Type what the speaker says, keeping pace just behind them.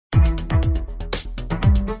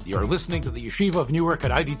You're listening to the Yeshiva of Newark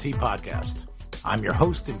at IDT podcast. I'm your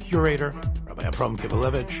host and curator, Rabbi Abram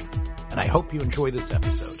Kibalevich, and I hope you enjoy this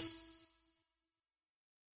episode.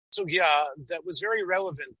 So that was very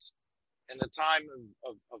relevant in the time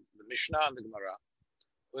of the Mishnah and the Gemara.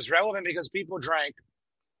 It was relevant because people drank,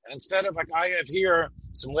 and instead of like I have here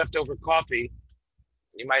some leftover coffee,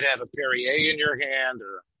 you might have a Perrier in your hand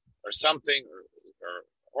or something,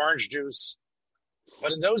 or orange juice.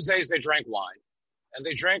 But in those days, they drank wine, and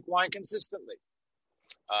they drank wine consistently.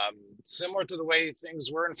 Similar to the way things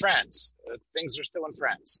were in France. Things are still in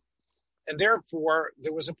France. And therefore,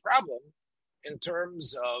 there was a problem in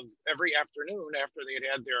terms of every afternoon after they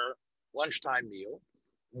had their lunchtime meal.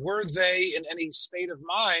 Were they in any state of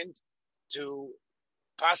mind to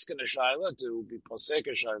paskin a shayla, to be posek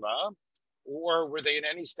a shayla, or were they in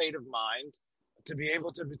any state of mind to be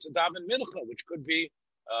able to daven mincha, which could be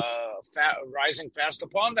rising fast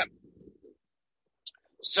upon them?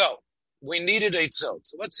 So we needed eitzot.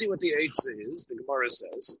 So let's see what the eitzah is. The Gemara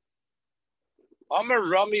says, Amar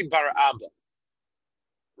Rami bar Abba.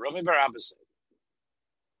 Rami bar Abba said,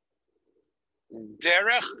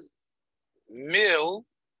 Derech mil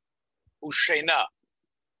u'shena.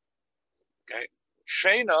 Okay,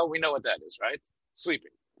 shena, we know what that is, right?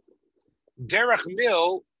 Sleeping. Derech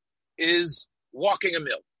mil is walking a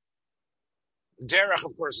mill. Derech,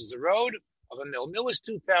 of course, is the road of a mill. Mill is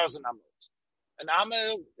 2,000 amos. An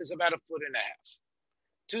amma is about 1.5 feet.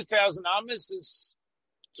 2,000 amos is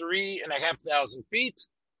 3,500 feet.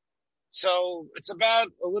 So it's about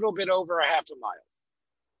a little bit over a half a mile.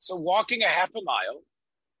 So walking a half a mile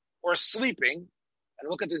or sleeping, and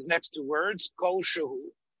look at these next two words, kol shehu,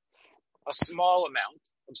 a small amount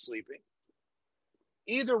of sleeping.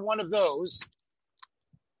 Either one of those,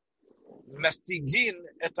 mefigin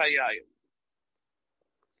et hayayim.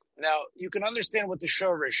 Now, you can understand what the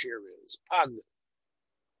shorish here is. Pag.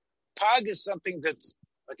 Pag is something that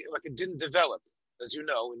like it didn't develop, as you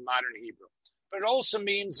know, in modern Hebrew. But it also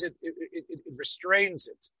means it restrains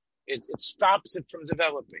it. It stops it from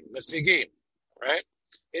developing. Mefigim, right?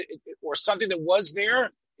 Or something that was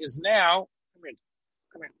there is now,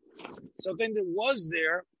 come here. Something that was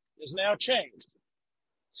there is now changed.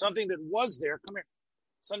 Something that was there, come here.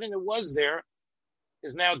 Something that was there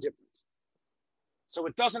is now different. So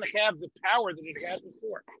it doesn't have the power that it had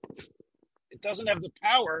before. It doesn't have the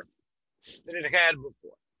power that it had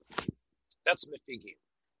before. That's mefigin.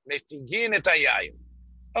 Mefigin et hayayim.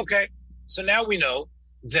 Okay, so now we know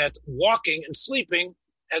that walking and sleeping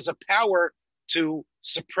has a power to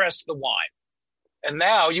suppress the wine. And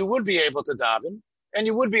now you would be able to daven, and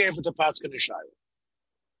you would be able to paskin a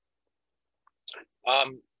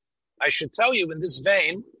shayla. I should tell you in this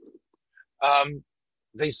vein,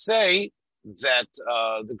 they say that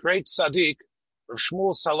the great tzaddik, Rav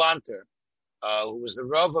Shmuel Salanter, who was the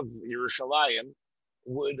Rav of Yerushalayim,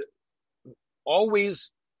 would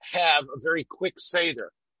always have a very quick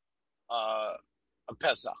Seder, a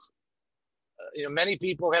Pesach. Many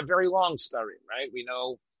people have very long starim, right? We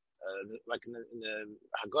know, like in the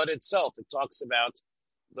Haggadah itself, it talks about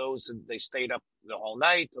those that they stayed up the whole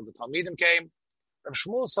night till the Talmidim came. Rav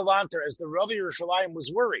Shmuel Salanter, as the Rav of Yerushalayim,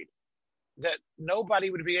 was worried that nobody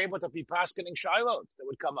would be able to be paskening shailot that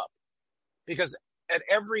would come up. Because at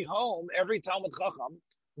every home, every Talmud Chacham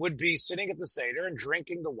would be sitting at the Seder and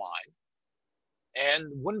drinking the wine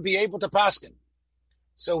and wouldn't be able to pasken.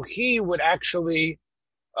 So he would actually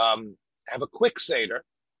have a quick Seder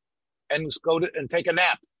and go and take a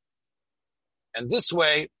nap. And this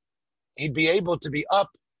way, he'd be able to be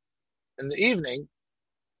up in the evening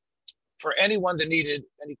for anyone that needed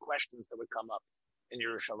any questions that would come up in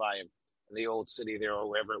Yerushalayim, in the old city there, or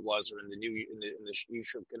wherever it was, or in the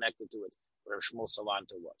yishuv connected to it, where Shmuel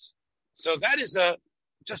Salanter was. So that is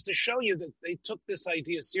just to show you that they took this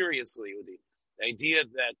idea seriously, Udi. The idea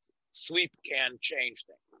that sleep can change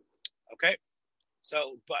things. Okay?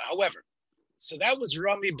 So, but however, so that was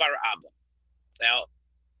Rami bar Abba. Now,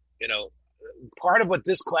 part of what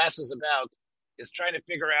this class is about is trying to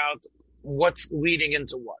figure out what's leading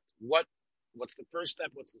into what. What's the first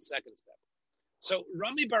step? What's the second step? So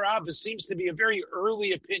Rami bar Abba seems to be a very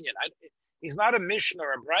early opinion. He's not a Mishnah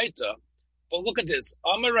or a Braita, but look at this.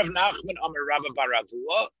 Amar Rav Nachman, Amar Rabba bar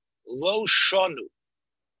Avua, Lo Shonu.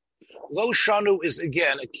 Lo Shonu is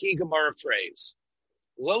again a key Gemara phrase.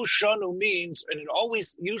 Lo Shonu means, and it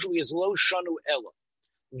usually is Lo Shonu Ella.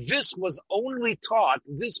 This was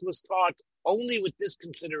taught only with this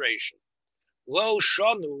consideration. Lo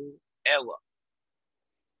Shonu Ella.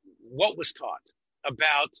 What was taught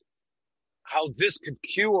about how this could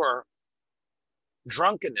cure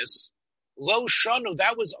drunkenness? Lo Shanu,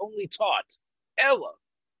 that was only taught. Ella,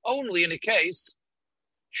 only in a case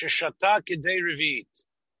Sheshata Kedei Revit.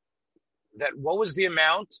 That what was the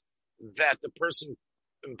amount that the person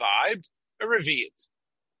imbibed? A Revit.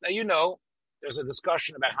 Now, you know, there's a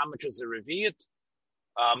discussion about how much is a Revit.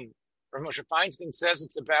 Rav Moshe Feinstein says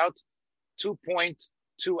it's about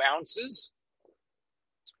 2.2 ounces.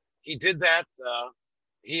 He did that,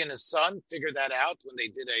 he and his son figured that out when they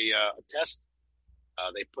did a test.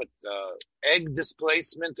 They put egg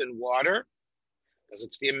displacement in water, because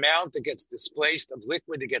it's the amount that gets displaced of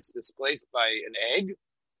liquid that gets displaced by an egg.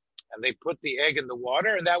 And they put the egg in the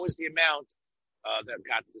water, and that was the amount that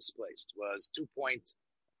got displaced, was 2.25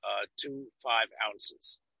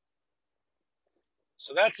 ounces.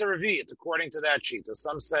 So that's a Revit, according to that sheet.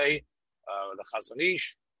 Some say the Chazon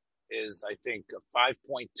Ish is, I think,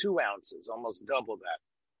 5.2 ounces, almost double that.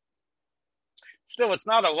 Still, it's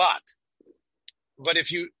not a lot. But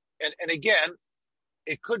if you, and again,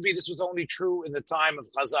 it could be this was only true in the time of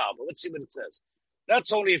Chazal, but let's see what it says.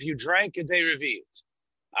 That's only if you drank a day Revit.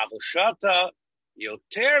 Avoshata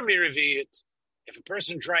yoter mi Revit. If a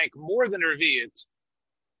person drank more than a Revit,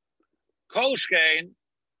 kol shkein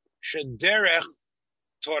shederech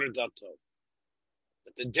tordato.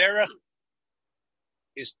 That the derech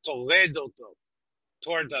is toledoto,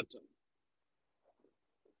 tordato.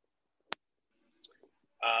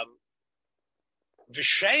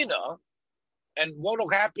 Vishena, and what will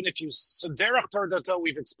happen if you, so derech tordato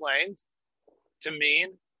we've explained to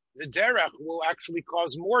mean the derech will actually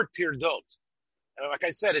cause more tirdot. And like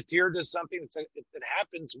I said, a tird is something that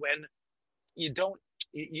happens when you don't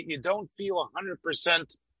feel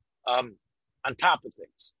 100% on top of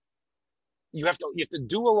things. You have to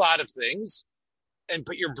do a lot of things,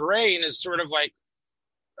 but your brain is sort of like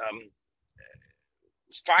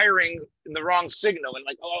firing in the wrong signal, and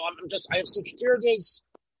like, I have such tirdas.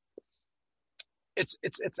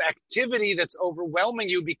 It's activity that's overwhelming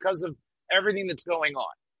you because of everything that's going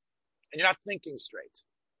on, and you're not thinking straight.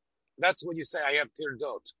 That's when you say, I have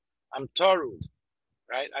tirdot. I'm tarud,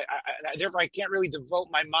 right? Therefore, I can't really devote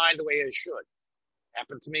my mind the way I should.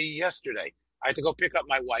 Happened to me yesterday. I had to go pick up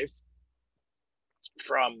my wife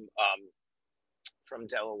from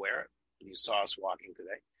Delaware. You saw us walking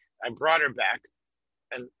today. I brought her back,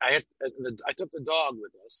 and I took the dog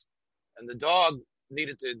with us, and the dog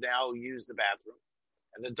needed to now use the bathroom.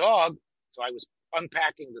 And the dog, so I was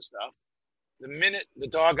unpacking the stuff. The minute the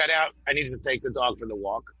dog got out, I needed to take the dog for the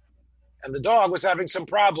walk. And the dog was having some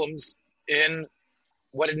problems in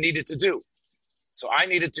what it needed to do. So I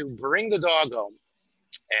needed to bring the dog home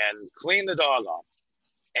and clean the dog off.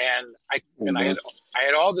 And I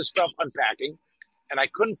had all this stuff unpacking, and I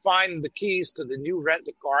couldn't find the keys to the new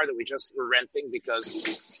car that we just were renting because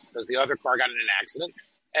the other car got in an accident.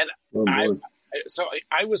 And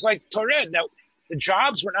I was like, Tored, now the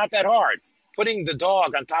jobs were not that hard. Putting the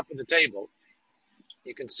dog on top of the table.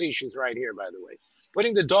 You can see she's right here, by the way.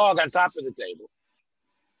 Putting the dog on top of the table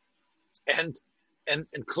and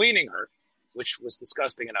cleaning her, which was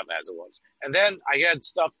disgusting enough as it was. And then I had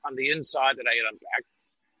stuff on the inside that I had unpacked,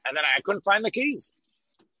 and then I couldn't find the keys.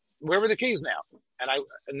 Where were the keys now? And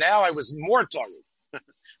now I was more torrid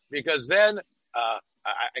because then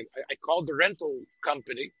I called the rental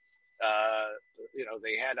company.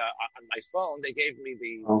 They had on my phone, they gave me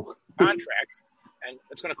the contract, and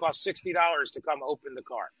it's going to cost $60 to come open the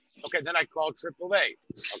car. Okay, then I called AAA.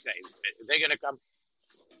 Okay, they're going to come.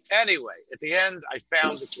 Anyway, at the end, I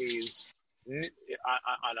found the keys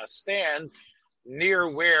on a stand near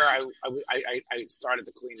where I started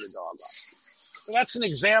to clean the dog off. So that's an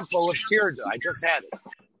example of tirda. I just had it.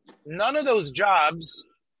 None of those jobs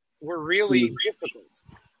were really difficult.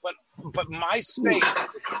 But my state,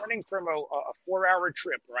 returning from a 4-hour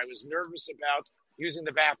trip where I was nervous about using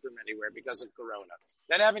the bathroom anywhere because of Corona,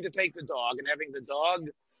 then having to take the dog and having the dog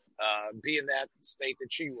be in that state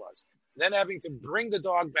that she was, then having to bring the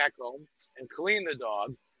dog back home and clean the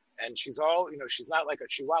dog, and she's she's not like a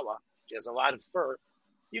Chihuahua. She has a lot of fur.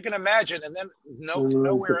 You can imagine, and then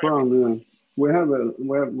nowhere. We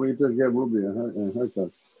just get Ruby a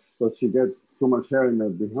haircut, but she gets too much hair in the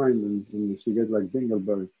behind, and she gets like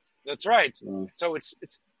dingleberry. That's right. So it's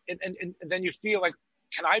and then you feel like,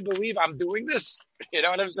 can I believe I'm doing this? You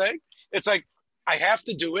know what I'm saying? It's like, I have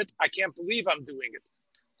to do it. I can't believe I'm doing it.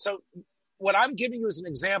 So what I'm giving you is an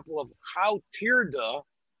example of how tirda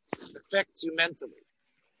affects you mentally.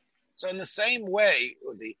 So in the same way,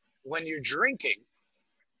 when you're drinking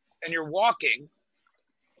and you're walking,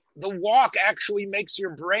 the walk actually makes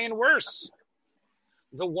your brain worse.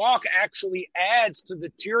 The walk actually adds to the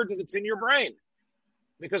tirda that's in your brain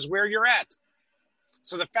because where you're at.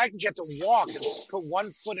 So the fact that you have to walk and put one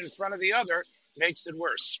foot in front of the other makes it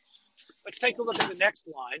worse. Let's take a look at the next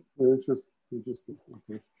line. Interesting.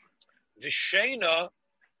 Okay. V'sheina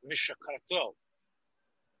mishakarto.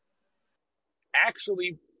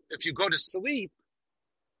 Actually, if you go to sleep,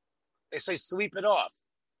 they say sleep it off.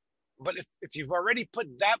 But if you've already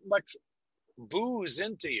put that much booze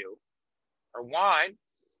into you, or wine,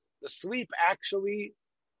 the sleep actually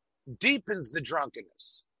deepens the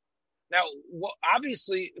drunkenness. Now,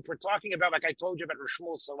 obviously, if we're talking about, like I told you about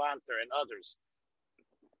Shmuel Salanter and others,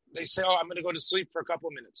 they say, I'm going to go to sleep for a couple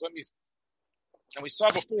of minutes. And we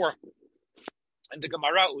saw before in the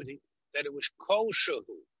Gemara, Udi, that it was kol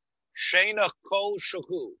shuhu, sheina kol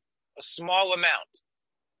shuhu, a small amount.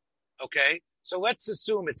 Okay? So let's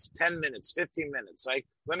assume it's 10 minutes, 15 minutes. Like,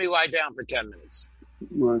 let me lie down for 10 minutes.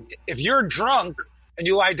 Right. If you're drunk and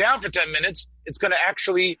you lie down for 10 minutes, it's going to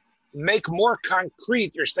actually make more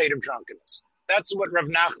concrete your state of drunkenness. That's what Rav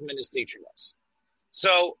Nachman is teaching us.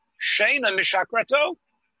 So, sheina mishakrato,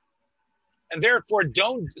 and therefore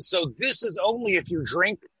so this is only if you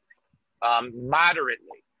drink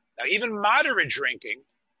moderately. Now, even moderate drinking,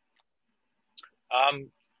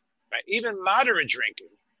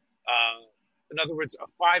 in other words,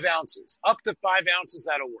 5 ounces, up to 5 ounces,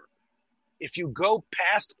 that'll work. If you go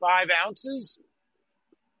past 5 ounces,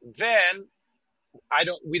 then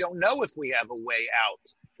we don't know if we have a way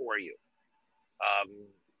out for you.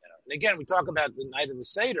 And again, we talk about the night of the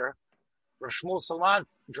Seder. Rav Shmuel Salant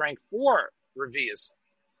drank 4 revias.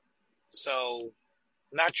 So,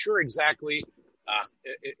 not sure exactly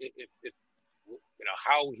if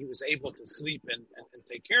how he was able to sleep and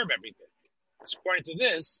take care of everything. So according to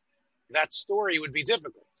this, that story would be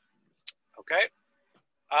difficult. Okay?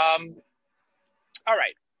 All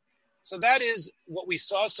right. So that is what we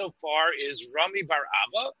saw so far is Rami Bar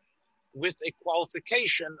Abba with a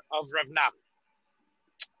qualification of Rav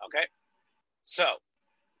Nachman. Okay? So,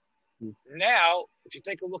 now, if you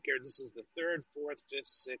take a look here, this is the 3rd, 4th, 5th,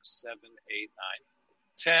 6th, 7th, 8th,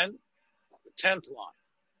 9th, 10th, the 10th line.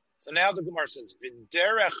 So now the Gemara says,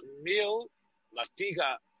 V'derech mil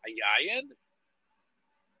lafiga hayayin.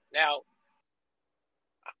 Now,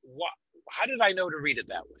 how did I know to read it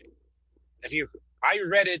that way? I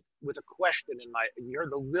read it with a question you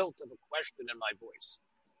heard the lilt of a question in my voice.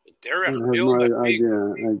 I have no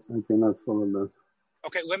idea. I cannot follow that.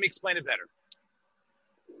 Okay, let me explain it better.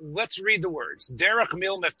 Let's read the words. Derech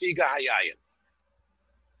mil mefiga hayayin.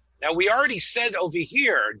 Now, we already said over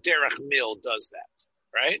here, Derech mil does that,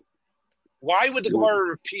 right? Why would the Gemara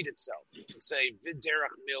repeat itself and say,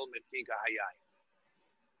 V'derech mil mefiga hayayin?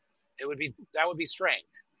 That would be strange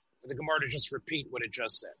for the Gemara to just repeat what it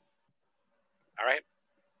just said. All right?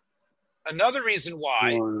 Another reason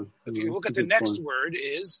why, if you look at the next word,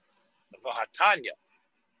 is Vahatanya.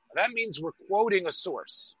 That means we're quoting a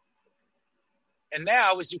source. And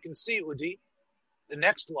now, as you can see, Udi, the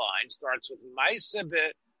next line starts with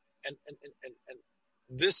Ma'aseh, and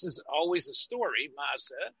this is always a story,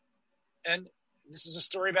 Ma'aseh, and this is a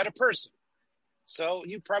story about a person. So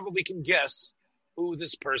you probably can guess who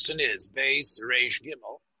this person is. Beis Reish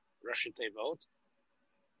Gimel, Rashi Tevot.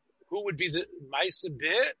 Who would be the Ma'aseh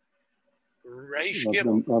Reish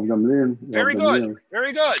Gimel? Very good,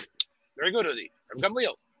 Udi. Rav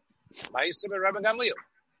Gamliel. Ma'aseh Rav Gamliel.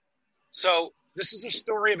 So this is a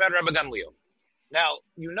story about Rabbi Gamliel. Now,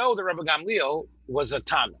 you know that Rabbi Gamliel was a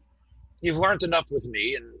Tana. You've learned enough with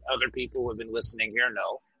me, and other people who have been listening here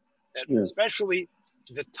know that especially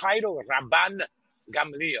the title Rabban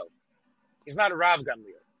Gamliel. He's not a Rav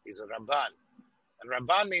Gamliel. He's a Rabban. And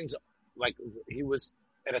Rabban means like he was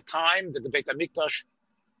at a time that the Beit HaMikdash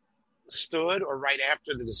stood, or right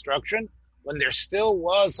after the destruction, when there still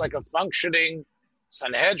was like a functioning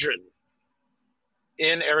Sanhedrin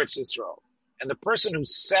in Eretz Yisrael. And the person who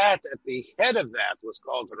sat at the head of that was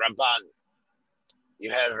called Rabban.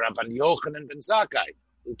 You had Rabban Yochanan ben Zakkai,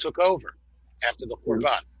 who took over after the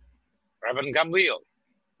Churban. Rabban Gamliel,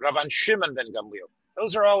 Rabban Shimon ben Gamliel.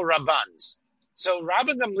 Those are all Rabbans. So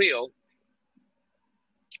Rabban Gamliel,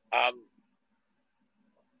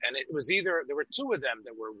 and it was there were 2 of them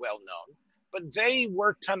that were well known, but they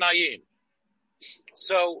were Tanaim.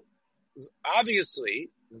 So obviously,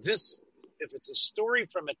 if it's a story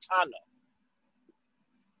from a Tana,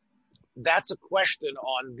 that's a question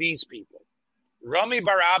on these people. Rami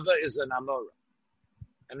Bar Abba is an Amora.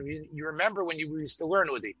 And you remember when you used to learn,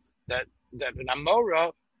 Udi, that an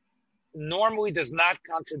Amora normally does not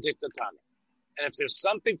contradict a Tana. And if there's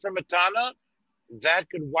something from a Tana, that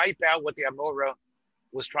could wipe out what the Amora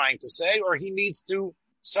was trying to say, or he needs to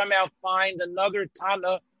somehow find another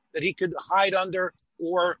Tana that he could hide under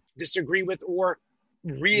or disagree with or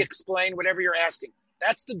re-explain whatever you're asking.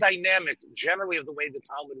 That's the dynamic generally of the way the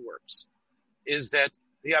Talmud works, is that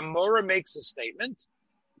the Amora makes a statement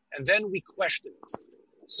and then we question it.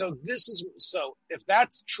 So if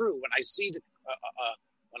that's true, when I see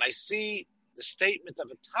the statement of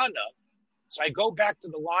a Tana, so I go back to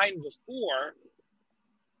the line before,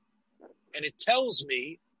 and it tells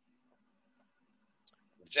me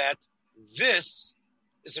that this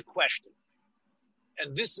is a question,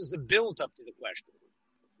 and this is the build-up to the question.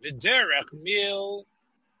 V'derech mil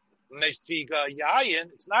mefiga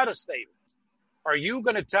yayin. It's not a statement. Are you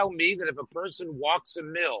going to tell me that if a person walks a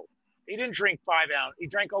mill, he didn't drink 5 ounces, he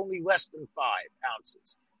drank only less than 5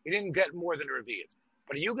 ounces. He didn't get more than a revi'at.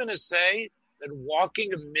 But are you going to say that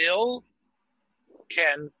walking a mill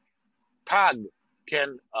can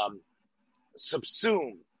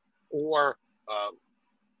subsume or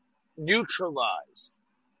neutralize,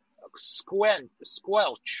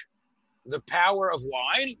 squelch the power of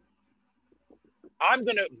wine?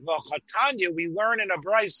 Tanya, we learn in a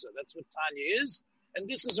Brisa. That's what Tanya is. And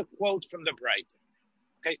this is a quote from the Brisa.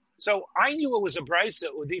 Okay, so I knew it was a Brisa,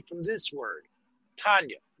 Udi, from this word,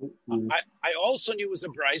 Tanya. Mm-hmm. I also knew it was a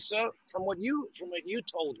Brisa from what you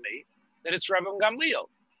told me, that it's Rabban Gamliel.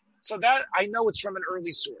 So that I know it's from an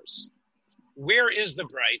early source. Where is the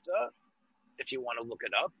Brisa, if you want to look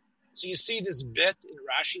it up? So you see this bet in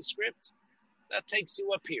Rashi script? That takes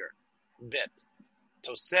you up here. Bet.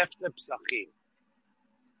 Tosefta Psachim.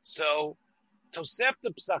 So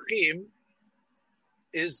Tosefta Psachim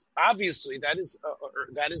is obviously, that is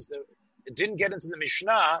it didn't get into the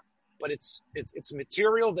Mishnah, but it's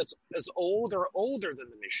material that's as old or older than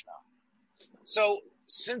the Mishnah. So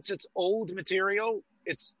since it's old material,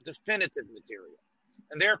 it's definitive material.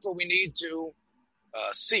 And therefore we need to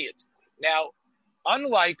see it. Now,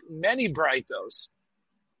 unlike many Braitos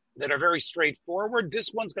that are very straightforward,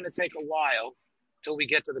 this one's going to take a while till we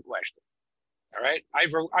get to the question. All right?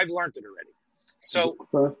 I've learned it already.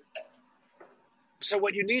 So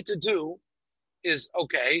what you need to do is,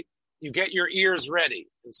 okay, you get your ears ready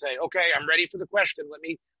and say, okay, I'm ready for the question. Let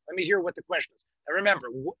me hear what the question is. Now remember,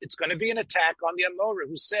 it's going to be an attack on the Amora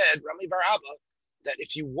who said, Rami Bar Abba, that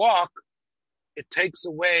if you walk, it takes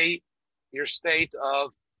away your state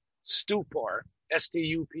of stupor,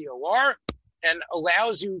 S-T-U-P-O-R, and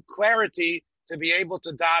allows you clarity to be able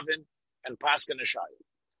to daven and paskin a shayla.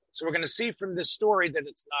 So we're going to see from this story that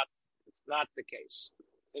it's not the case.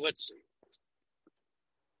 So let's see.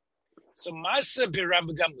 So Masa b'Rab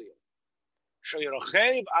Gamliel,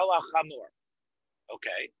 she'rochev ala chamor.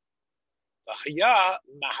 Okay. V'chaya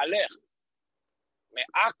mahalech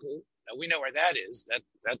me'aku. Now we know where that is.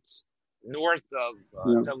 That's north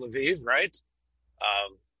of Tel Aviv, right?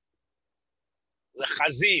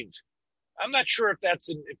 Lechaziv. I'm not sure if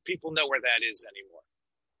people know where that is anymore.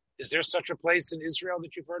 Is there such a place in Israel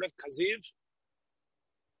that you've heard of, Chaziv?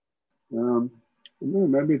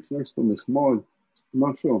 Maybe it's next to Mishmol. I'm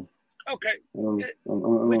not sure. Okay.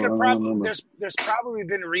 We could probably, there's probably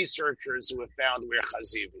been researchers who have found where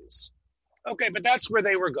Chaziv is. Okay, but that's where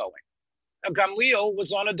they were going. Now, Gamliel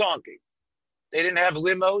was on a donkey. They didn't have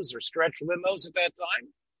limos or stretch limos at that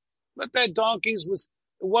time, but that donkeys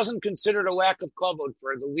it wasn't considered a lack of kavod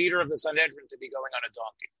for the leader of the Sanhedrin to be going on a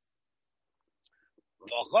donkey.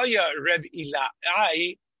 Reb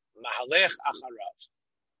Ilai mahalech acharav.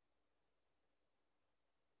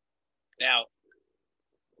 Now,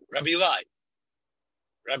 Rabbi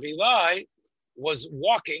Ilai was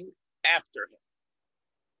walking after him.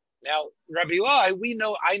 Now, Rabbi Ilai,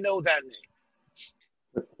 I know that name.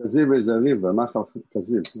 Kaziv is a river, Nachal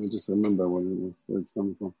Kaziv. I just remember where it's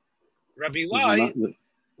coming from. Rabbi Ilai,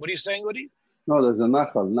 what are you saying, Woody? No, there's a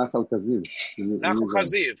Nachal Kaziv. Nachal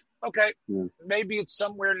Kaziv. Okay. Yeah. Maybe it's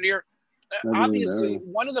somewhere near. Obviously,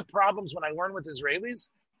 one of the problems when I learn with Israelis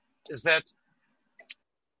is that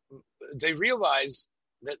they realize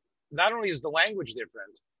that not only is the language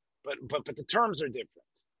different, but the terms are different.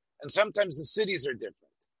 And sometimes the cities are different.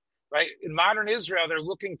 Right? In modern Israel, they're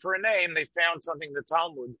looking for a name. They found something in the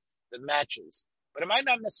Talmud that matches. But it might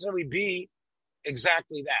not necessarily be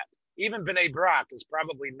exactly that. Even Bnei Brak is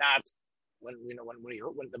probably not, when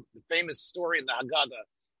the famous story in the Haggadah,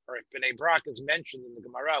 or if Bnei Brak is mentioned in the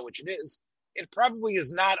Gemara, which it probably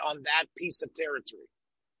is not on that piece of territory.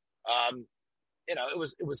 It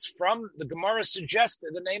was from, the Gemara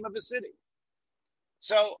suggested the name of a city.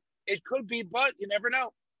 So it could be, but you never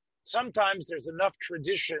know. Sometimes there's enough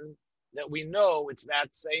tradition that we know it's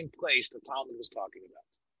that same place the Talmud was talking about.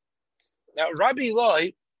 Now, Rabbi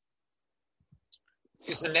Ilai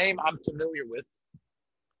is a name I'm familiar with.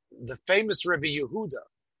 The famous Rabbi Yehuda,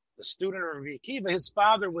 the student of Rabbi Akiva, his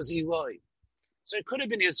father was Ilai. So it could have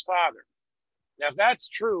been his father. Now, if that's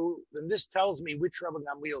true, then this tells me which Rabbi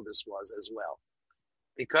Gamliel this was as well.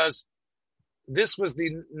 Because this was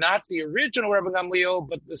not the original Rebbe Gamliel,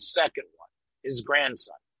 but the second one, his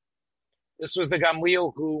grandson. This was the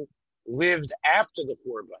Gamliel who lived after the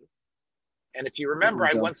Khurban. And if you remember,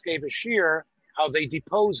 I once gave a shiur how they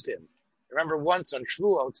deposed him. Remember once on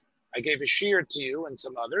Shvuot, I gave a shiur to you and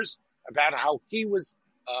some others about how he was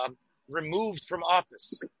removed from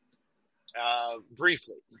office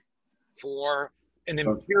briefly for an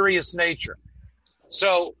imperious nature.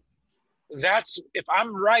 So that's, if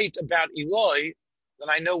I'm right about Eloi, then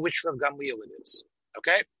I know which Rav Gamliel it is.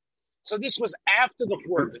 Okay? So this was after the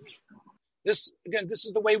Khurban. This is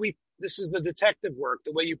this is the detective work,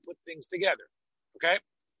 the way you put things together. Okay?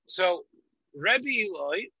 So Rebbe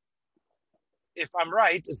Eloi, if I'm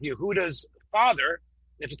right, is Yehuda's father.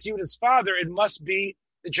 If it's Yehuda's father, it must be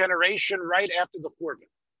the generation right after the Khurban.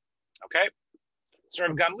 Okay? So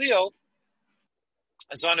Rav Gamliel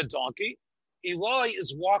is on a donkey. Eloi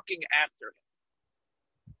is walking after him.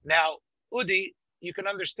 Now, Udi, you can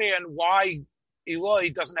understand why Eloi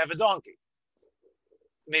doesn't have a donkey.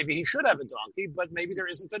 Maybe he should have a donkey, but maybe there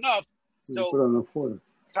isn't enough. So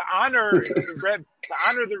to honor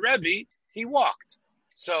the Rebbe, he walked.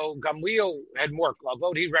 So Gamliel had more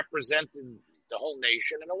kavod. He represented the whole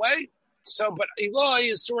nation in a way. So, but Eloi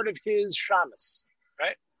is sort of his shamus,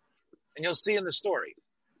 right? And you'll see in the story.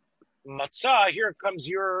 Matzah, here comes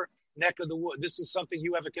your neck of the wood. This is something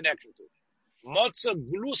you have a connection to. Matzah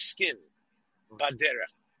gluskin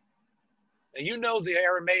baderech. Now, you know the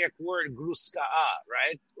Aramaic word gluska,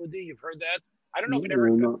 right? Udi, you've heard that? I don't know if it ever...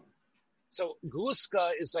 No. So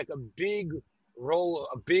gluska is like a big roll,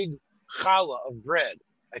 a big challah of bread,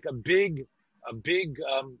 like a big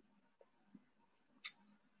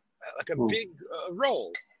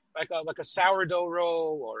roll, like a sourdough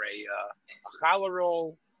roll or a challah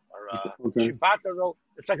roll or a ciabatta roll.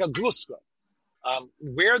 It's like a gluska.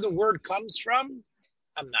 Where the word comes from,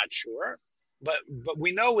 I'm not sure, but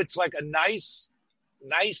we know it's like a nice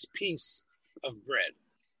piece of bread.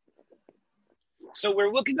 So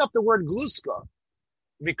we're looking up the word gluska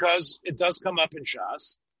because it does come up in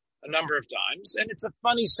Shas a number of times, and it's a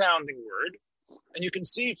funny sounding word. And you can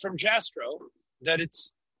see from Jastrow that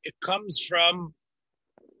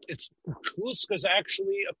Gluska is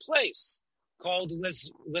actually a place called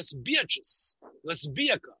Lesbiaches,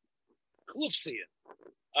 Lesbiaka, Klufsian.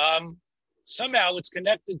 Somehow it's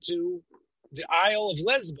connected to the Isle of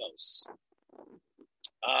Lesbos.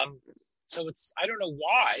 So I don't know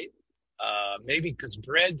why. Maybe because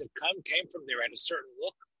bread that came from there had a certain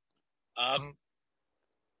look.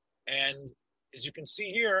 And as you can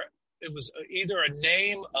see here, it was either a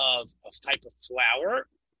name of type of flour.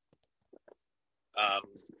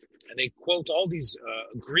 And they quote all these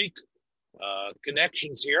Greek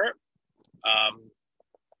connections here.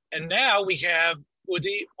 And now we have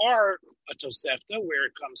Udi or a Tosefta where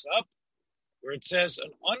it comes up, where it says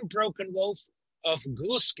an unbroken loaf of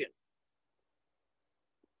gluskin.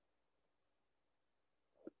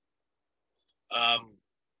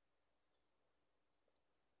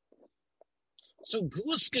 So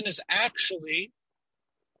gluskin is actually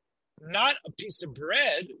not a piece of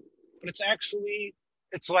bread, but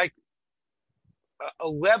it's like a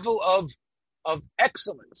level of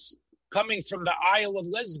excellence coming from the Isle of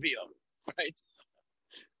Lesbia, right?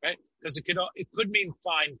 Because it could mean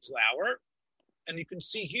fine flour, and you can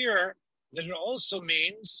see here that it also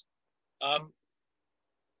means, like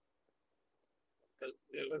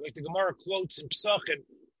the Gemara quotes in Pesachim,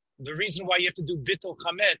 the reason why you have to do bittul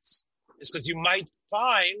chametz is because you might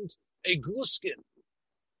find a gluskin.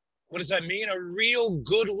 What does that mean? A real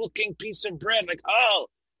good-looking piece of bread. Like,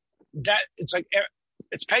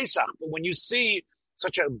 it's Pesach. But when you see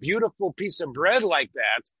such a beautiful piece of bread like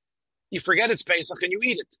that, you forget it's Pesach and you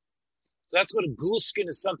eat it. So that's what a gluskin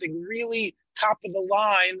is, something really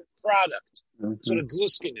top-of-the-line product. Mm-hmm. That's what a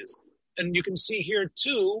gluskin is. And you can see here,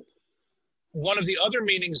 too, one of the other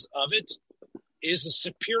meanings of it is a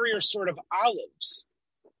superior sort of olives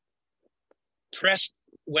pressed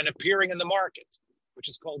when appearing in the market, which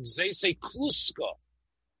is called zese kluska.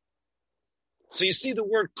 So you see the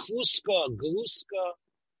word kluska, gluska.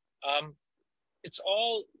 It's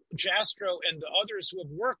all Jastrow and the others who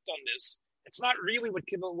have worked on this. It's not really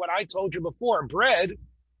what I told you before. Bread,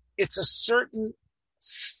 it's a certain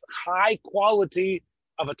high quality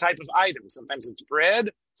of a type of item. Sometimes it's bread,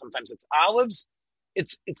 sometimes it's olives.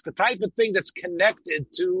 It's the type of thing that's connected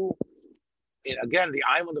to, again, the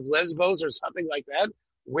island of Lesbos or something like that,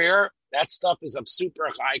 where that stuff is of super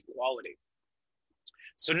high quality.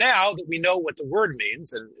 So now that we know what the word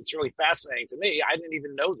means, and it's really fascinating to me, I didn't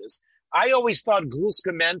even know this. I always thought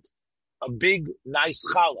gluska meant a big, nice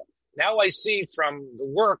challah. Now I see from the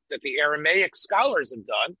work that the Aramaic scholars have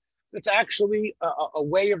done It's actually a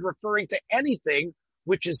way of referring to anything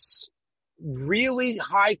which is really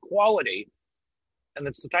high quality. And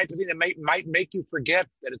it's the type of thing that might make you forget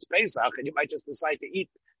that it's Pesach, and you might just decide to eat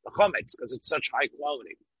the chametz because it's such high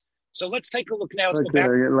quality. So let's take a look now. Let's go back.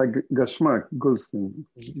 Like gashmak, gulskin.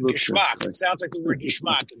 Gishmak. It sounds like the word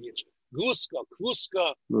gishmak. Gluska,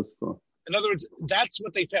 kluska. In other words, that's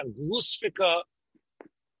what they found. Glusfika.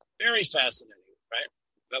 Very fascinating, right?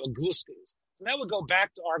 That what gluska is. So now we'll go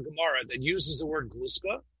back to our Gemara that uses the word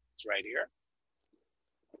gluska. It's right here.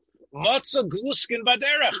 Matzah gluskin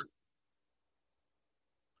baderech.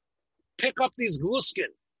 Pick up these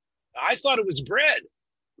gluskin. I thought it was bread,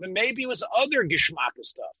 but maybe it was other gishmaka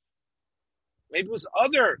stuff. Maybe it was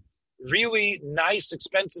other really nice,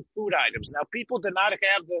 expensive food items. Now, people did not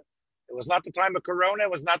have it was not the time of Corona.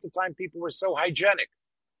 It was not the time people were so hygienic.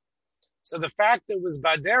 So the fact that it was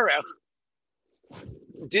baderech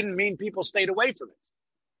didn't mean people stayed away from it.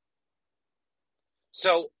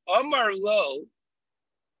 So Amar Lo,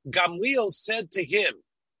 Gamliel said to him,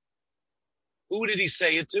 who did he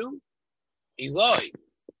say it to? Eloi.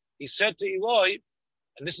 He said to Eloi,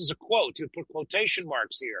 and this is a quote, he put quotation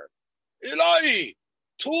marks here. Eloi,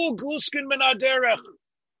 tu gluskin min haderech.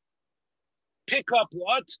 Pick up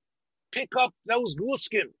what? Pick up those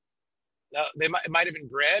gluskin. Now, it might have been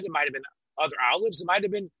bread, it might have been other olives, it might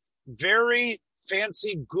have been very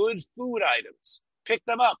fancy, good food items. Pick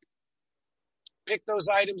them up. Pick those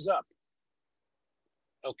items up.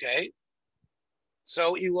 Okay?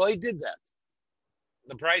 So Eloi did that.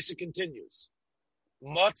 The Brisa continues.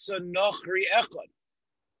 Matzah nochri echad.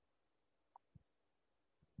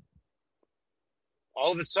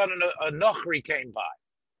 All of a sudden, a nochri came by.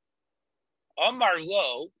 Amar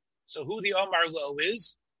Lo, so who the Amar Lo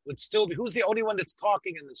is, would still be, who's the only one that's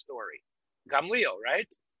talking in the story? Gamliel, right?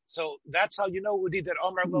 So that's how you know, Udi, that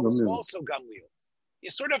Amar Lo is also Gamliel. You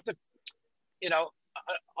sort of have to,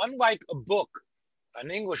 unlike a book, an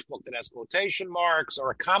English book that has quotation marks, or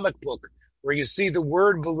a comic book where you see the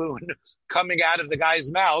word balloon coming out of the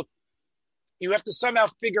guy's mouth, you have to somehow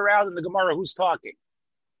figure out in the Gemara who's talking.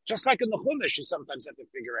 Just like in the Chumash, you sometimes have to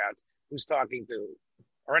figure out who's talking to who,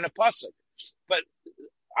 or in a pasuk. But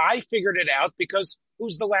I figured it out because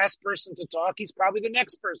who's the last person to talk? He's probably the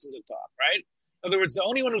next person to talk, right? In other words, the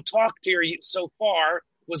only one who talked here so far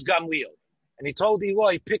was Gamliel. And he told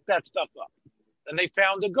Eloi, pick that stuff up. And they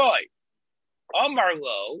found a guy. Amar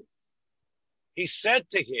Lo, he said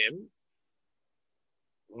to him,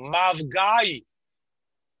 Mavgai.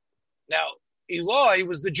 Now, Eloi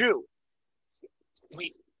was the Jew.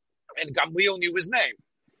 And Gamliel knew his name.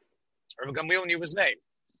 Or Gamliel knew his name.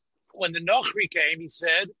 When the Nochri came, he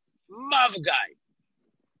said, Mavgai.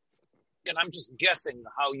 And I'm just guessing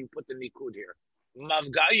how you put the Nikud here.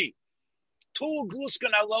 Mavgai. Tu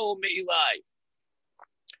gluskin alo me'ilai.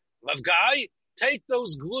 Mavgai, take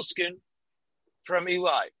those gluskin from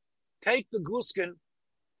Eli. Take the gluskin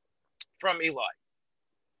from Eli.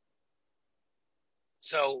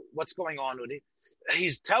 So what's going on with it?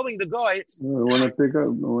 He's telling the guy. I want to take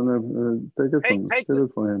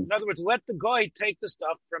it from him. In other words, let the guy take the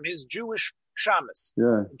stuff from his Jewish shamus.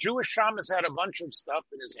 Yeah. Jewish shamus had a bunch of stuff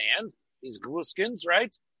in his hand, these gluskins,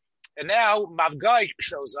 right? And now Mavgai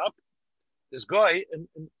shows up, this guy,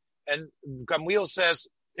 and Gamliel says,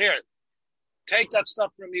 here, take that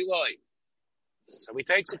stuff from Eloi. So he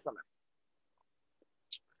takes it from him.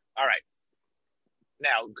 All right.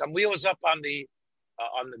 Now, Gamliel is up on the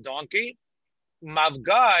donkey.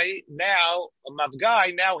 Mavgai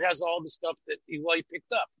now has all the stuff that Eloi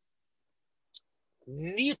picked up.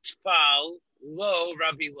 Nitfal lo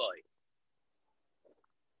Rabbi Eloi.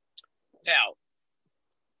 Now,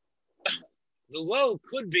 the lo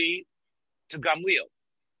could be to Gamliel,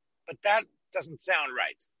 but that doesn't sound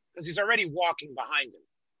right because he's already walking behind him.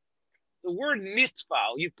 The word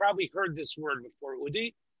nitfal, you've probably heard this word before,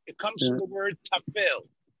 Udi. It comes from the word tafel.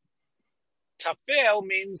 Tafel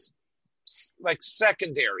means like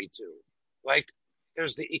secondary to, like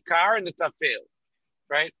there's the ikar and the tafel,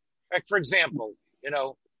 right? Like for example,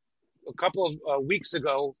 a couple of weeks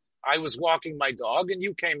ago, I was walking my dog and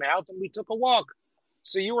you came out and we took a walk.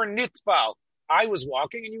 So you were nitfal. I was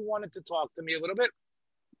walking and you wanted to talk to me a little bit.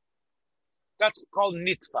 That's called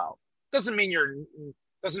nitfal. Doesn't mean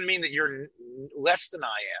that you're less than I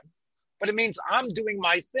am, but it means I'm doing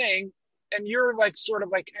my thing and you're like sort of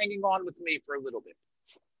like hanging on with me for a little bit.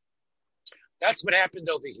 That's what happened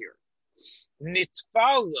over here.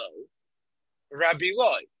 Nitfalo Rabbi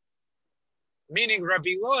Eloi, meaning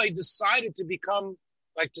Rabbi Eloi decided to become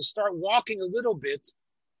like to start walking a little bit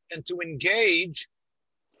and to engage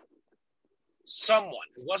someone.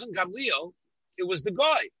 It wasn't Gamliel, it was the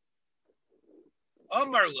guy.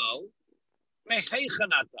 Amar lo,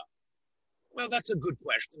 meheichanata. Well, that's a good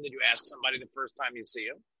question that you ask somebody the first time you see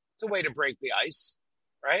him. It's a way to break the ice,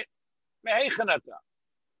 right? Meheichanata.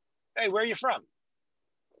 Hey, where are you from?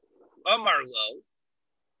 Amar lo.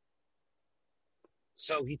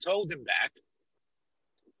 So he told him back,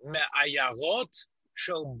 Me'ayarot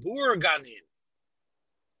shel burganin.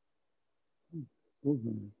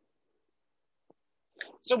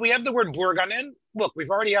 So we have the word burganin. Look, we've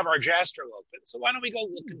already have our Jastro open, so why don't we go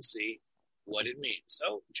look and see what it means?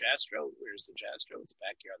 So Jastro, where's the Jastro? It's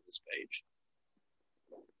back here on this page.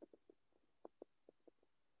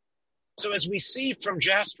 So as we see from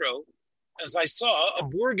Jastro, as I saw, a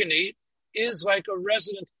burgani is like a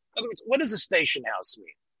resident. In other words, what does a station house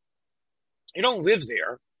mean? You don't live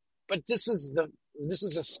there, but this is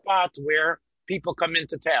a spot where people come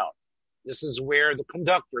into town. This is where the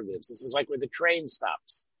conductor lives. This is like where the train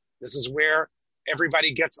stops. This is where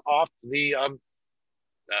everybody gets off the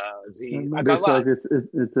Agala.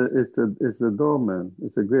 It's a doorman.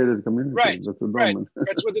 It's a gated community. Right. That's a doorman. Right.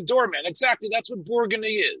 That's where the doorman. Exactly. That's what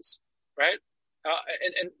burgani is. Right.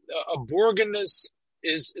 And a burgan is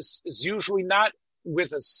usually not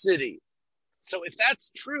with a city. So if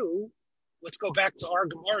that's true, let's go back to our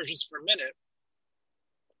Gemara just for a minute.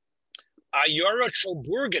 Ayorot shel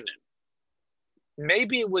burganin.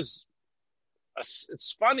 Maybe it was.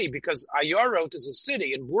 It's funny because Ayorot is a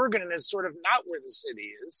city and Burganin is sort of not where the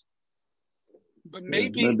city is. But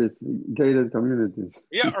maybe it's gated communities.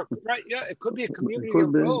 Yeah, right. Yeah, it could be a community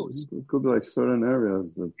of roads. It could be like certain areas.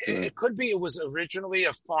 It could be. It was originally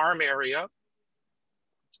a farm area,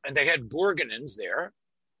 and they had Burganins there,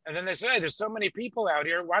 and then they said, "Hey, there's so many people out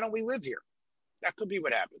here. Why don't we live here?" That could be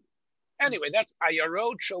what happened. Anyway, that's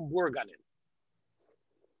Ayorot shel Burganin.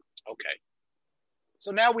 Okay. So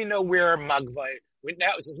now we know where Magvai.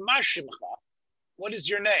 Now it says Mashimcha. What is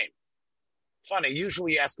your name? Funny.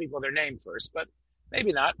 Usually you ask people their name first, but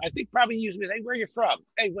maybe not. I think probably usually say, "Where are you from?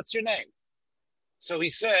 Hey, what's your name?" So he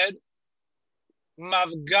said,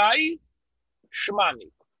 Mavgai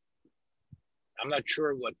Shmani. I'm not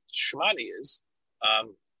sure what Shmani is,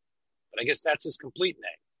 but I guess that's his complete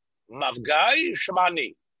name. Mavgai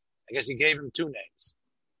Shmani. I guess he gave him two names.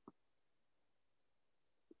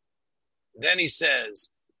 Then he says,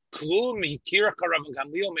 Klum hikircha Rav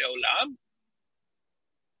Gamliel me'olam.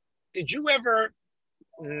 Did you ever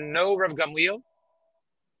know Rav Gamliel?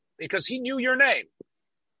 Because he knew your name.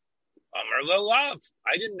 Amar lo lav.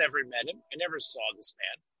 I never met him. I never saw this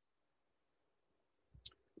man.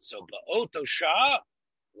 So ba'oto shah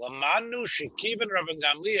lamanu shekiven Rav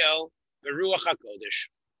Gamliel beruach hakodesh.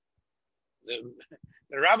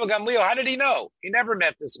 The Rav Gamliel, how did he know? He never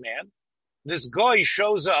met this man. This guy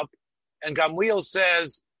shows up. And Gamliel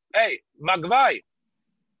says, "Hey, Magvai,"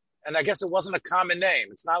 and I guess it wasn't a common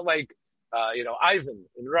name. It's not like Ivan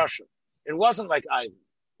in Russian. It wasn't like Ivan.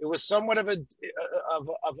 It was somewhat of an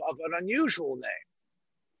unusual name.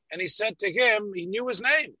 And he said to him, he knew his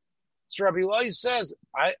name. So Rabbi Eloi says,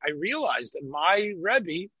 "I realized that my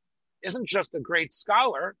Rebbe isn't just a great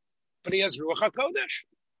scholar, but he has Ruach HaKodesh."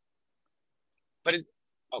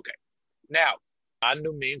 Okay. Now,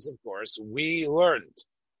 Anu means, of course, we learned.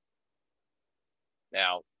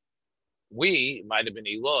 Now, we might have been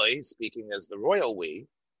Eloi speaking as the royal we.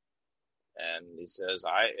 And he says,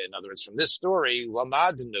 in other words, from this story,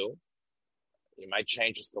 Lamadnu, you might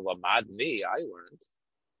change this to Lamadni, I learned.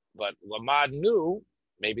 But Lamadnu,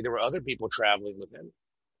 maybe there were other people traveling with him.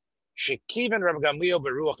 Shekiven Rav Gamliel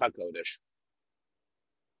beruach HaKodesh.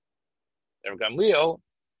 Rav Gamliel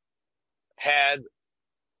had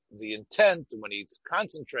the intent, when he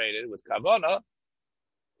concentrated with Kavanah,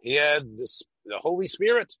 he had the Holy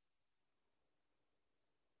Spirit.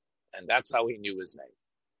 And that's how he knew his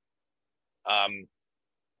name.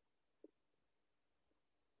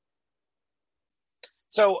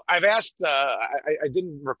 So I've asked, I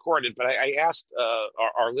didn't record it, but I asked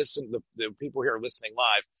the people here listening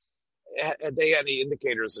live, had they any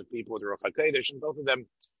indicators of people with Ruach HaKodesh, and both of them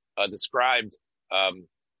described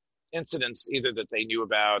incidents either that they knew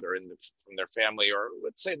about or from their family, or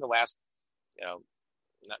let's say in the last,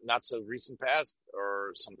 not so recent past,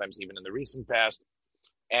 or sometimes even in the recent past.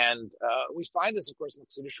 And we find this, of course, in the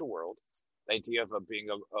Chassidish world, the idea of being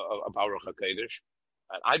a Baruch HaKodesh.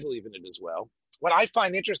 And I believe in it as well. What I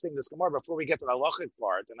find interesting, this Gemara, before we get to the halachic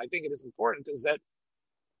part, and I think it is important, is that,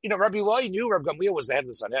 Rabbi Eloi knew Rav Gamliel was the head of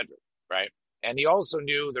the Sanhedrin, right? And he also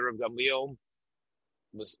knew that Rav Gamliel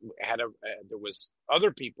there was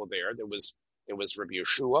other people there. There was Rabbi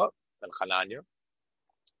Yeshua ben Chananya.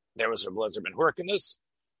 There was Rabbi Elazar ben Hyrcanus.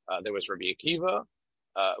 There was Rabbi Akiva.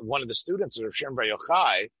 One of the students of Shem Bar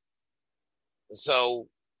Yochai. So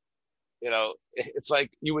it's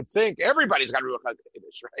like you would think everybody's got Ruach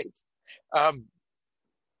HaKodesh, right?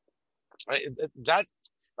 That,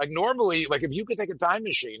 like normally, like if you could take a time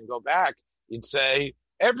machine and go back, you'd say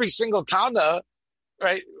every single Tana,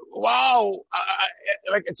 right? Wow.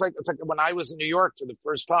 It's like when I was in New York for the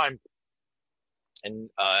first time in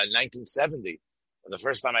 1970, when the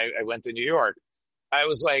first time I went to New York, I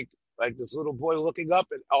was like this little boy looking up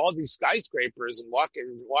at all these skyscrapers and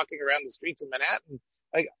walking around the streets of Manhattan.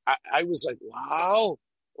 Like I was like, wow,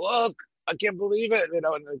 look, I can't believe it. And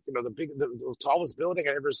the tallest building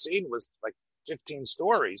I'd ever seen was like 15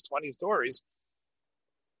 stories, 20 stories.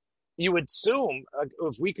 You would assume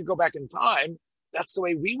if we could go back in time, that's the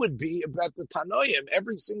way we would be about the Tanoim.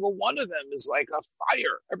 Every single one of them is like a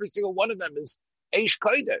fire. Every single one of them is Eish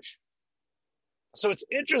Kodesh. So it's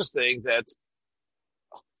interesting that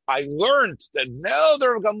I learned that now the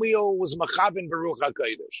Rav Gamliel was Machabin Baruch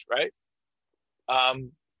HaKodesh, right?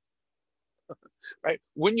 Right?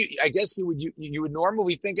 I guess you would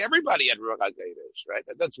normally think everybody had Ruach HaKodesh, right?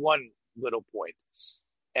 That's one little point.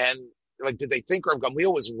 And like, did they think Rav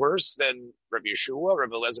Gamliel was worse than Rabbi Yeshua,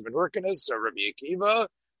 Rabbi Eliezer ben Hyrcanus, or Rabbi Akiva,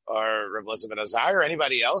 or Rabbi Eliezer ben Azai, or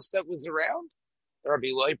anybody else that was around? That Rabbi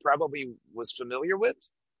Eloi probably was familiar with.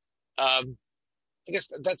 I guess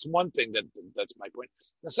that's one thing that's my point.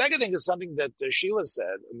 The second thing is something that Sheila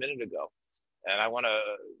said a minute ago, and I want to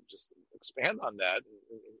just expand on that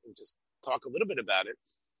and just talk a little bit about it.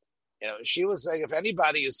 She was saying if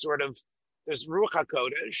anybody is there's Ruach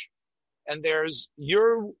HaKodesh, and there's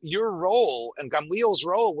your role, and Gamliel's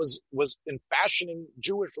role was in fashioning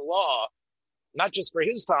Jewish law, not just for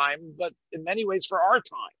his time, but in many ways for our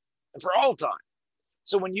time and for all time.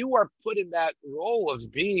 So when you are put in that role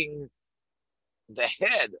of being the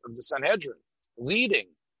head of the Sanhedrin, leading,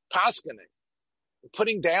 paskening,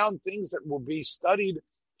 putting down things that will be studied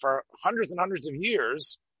for hundreds and hundreds of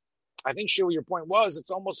years, I think, Sheila, your point was,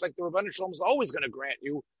 it's almost like the Rebbeinu Shalom is always going to grant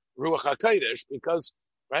you Ruach HaKodesh because,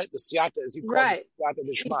 right, the Siyata, as you call it,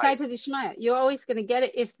 Siyata D'Shmaya. You're always going to get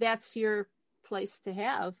it if that's place to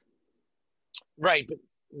have. Right, but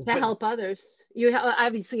to help others.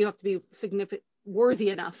 Obviously you have to be significant, worthy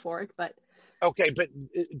enough for it, but. Okay, but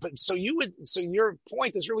so your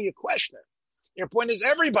point is really a question. Your point is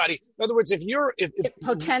everybody. In other words, if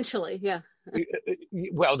potentially, yeah.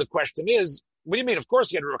 Well, the question is, what do you mean? Of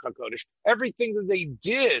course, you had Ruach HaKodesh. Everything that they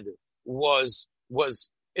did was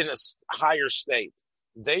in a higher state.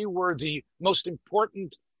 They were the most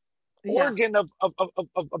important organ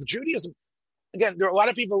of Judaism. Again, there are a lot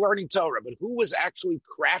of people learning Torah, but who was actually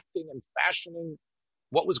crafting and fashioning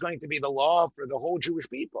what was going to be the law for the whole Jewish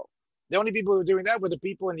people? The only people who were doing that were the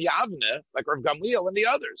people in Yavne, like Rav Gamliel and the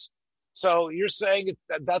others. So you're saying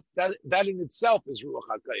that in itself is Ruach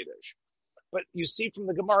HaKodesh. But you see from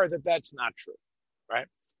the Gemara that that's not true, right?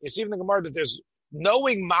 You see from the Gemara that there's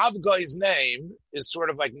knowing Mavgoy's name is sort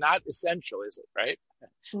of like not essential, is it, right?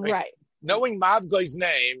 Right. Knowing Mavgoy's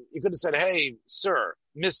name, you could have said, hey, sir,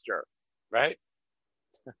 mister, right?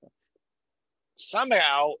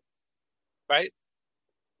 Somehow, right?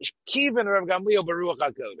 Kivan Rav Gamliel Baruch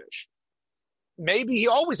HaKodesh. Maybe he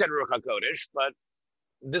always had Ruach HaKodesh, but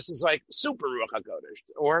this is like super Ruach HaKodesh.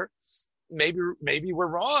 Or maybe we're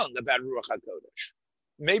wrong about Ruach HaKodesh.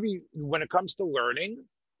 Maybe when it comes to learning,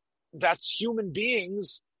 that's human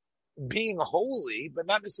beings being holy, but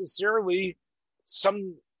not necessarily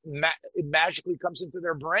it magically comes into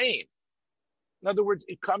their brain. In other words,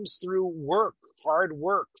 it comes through work, hard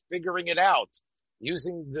work, figuring it out,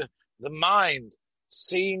 using the mind,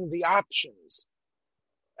 seeing the options,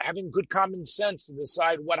 having good common sense to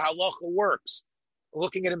decide what halacha works,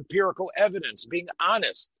 looking at empirical evidence, being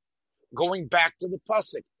honest, going back to the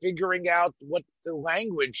pasuk, figuring out what the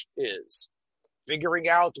language is, figuring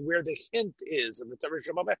out where the hint is of the Torah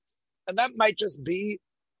Shema. And that might just be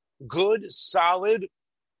good, solid,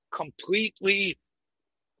 completely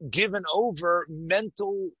given over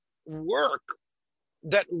mental work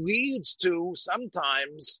that leads to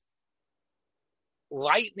sometimes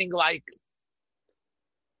lightning-like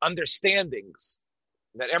understandings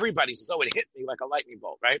that everybody says, oh, it hit me like a lightning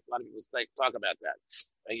bolt, right? A lot of people talk about that.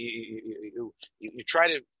 You try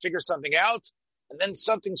to figure something out, and then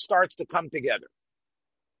something starts to come together.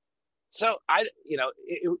 So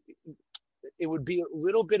it would be a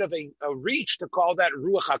little bit of a reach to call that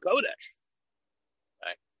Ruach HaKodesh.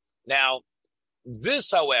 Right? Now,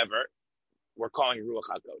 this, however, we're calling Ruach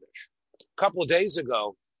HaKodesh. A couple of days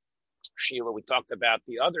ago, Sheila, we talked about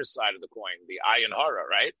the other side of the coin, the Ayin Hara,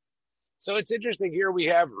 right? So it's interesting. Here we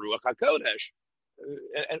have Ruach HaKodesh,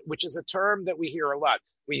 which is a term that we hear a lot.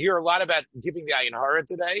 We hear a lot about giving the Ayin Hara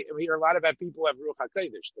today, and we hear a lot about people who have Ruach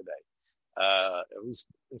HaKodesh today. at least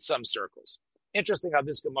in some circles. Interesting how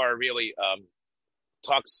this Gemara really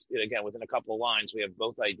talks, again, within a couple of lines, we have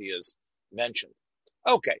both ideas mentioned.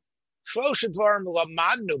 Okay.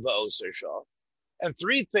 And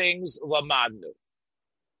three things lamadnu.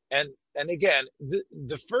 And again,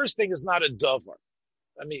 the first thing is not a davar.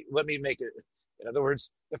 Let me make it. In other words,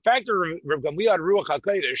 the fact that Rav Gamliel had Ruach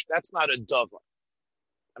HaKodesh, that's not a davar.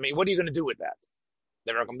 What are you going to do with that?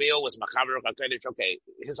 The Rav Gamliel was Machaber Ruach HaKodesh. Okay,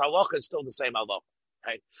 his halacha is still the same halacha,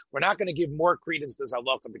 right? We're not going to give more credence to his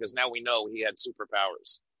halacha because now we know he had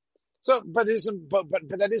superpowers. So, but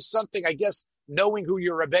that is something, I guess, knowing who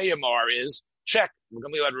your Rebbeim are is, check, Rav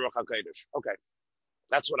Gamliel had Ruach HaKodesh. Okay,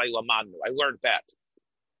 that's what I lamadnu. I learned that.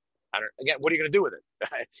 Again, what are you going to do with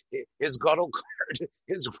it? His Gadol card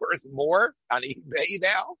is worth more on eBay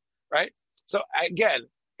now, right? So again,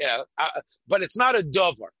 but it's not a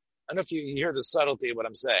davar. I don't know if you hear the subtlety of what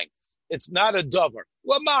I'm saying. It's not a davar.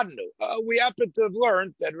 Lamadnu. We happen to have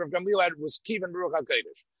learned that Rav Gamliel was Kivan Ruach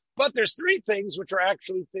HaKodesh. But there's three things which are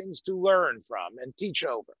actually things to learn from and teach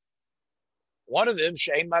over. One of them,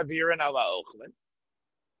 Shein Mavirin Ala Ochlin.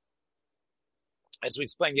 As we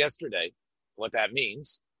explained yesterday, what that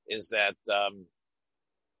means is that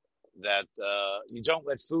you don't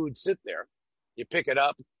let food sit there. You pick it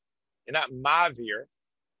up. You're not mavir,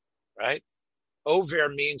 right? Over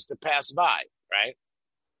means to pass by, right?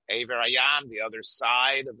 Aver ayam, the other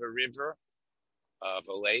side of a river, of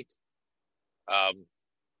a lake.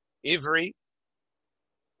 Ivri,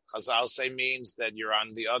 Chazal say, means that you're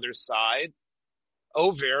on the other side.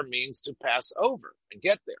 Over means to pass over and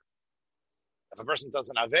get there. If a person does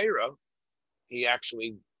an Aveira, he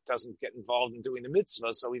actually doesn't get involved in doing the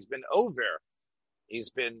mitzvah, so he's been over.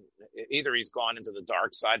 Either he's gone into the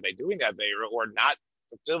dark side by doing that Aveira or not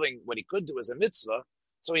fulfilling what he could do as a mitzvah,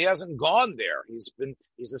 so he hasn't gone there. He's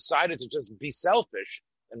decided to just be selfish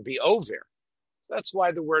and be over. That's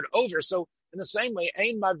why the word over. So in the same way,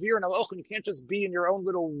 ein mavir and alochen, you can't just be in your own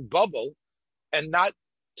little bubble and not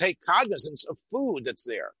take cognizance of food that's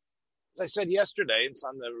there. As I said yesterday, it's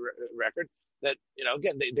on the record, that,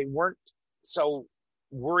 again, they weren't so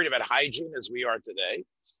worried about hygiene as we are today.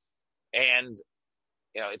 And,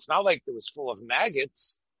 it's not like it was full of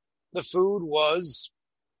maggots. The food was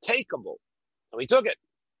takeable. So he took it.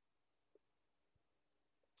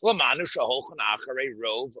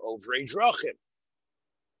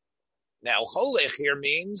 Now, holech here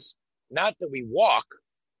means not that we walk,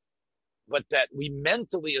 but that we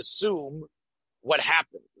mentally assume what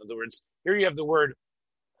happened. In other words, here you have the word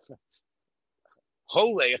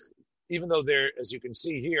holech, even though there, as you can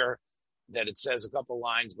see here, that it says a couple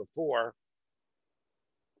lines before,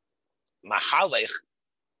 mahalech,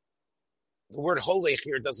 the word holech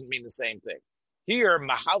here doesn't mean the same thing. Here,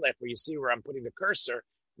 mahalech, where you see where I'm putting the cursor,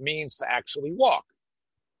 means to actually walk.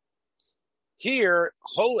 Here,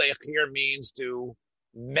 holech here means to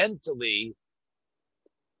mentally,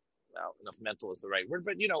 well, enough mental is the right word,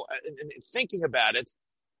 but in thinking about it,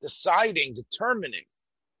 determining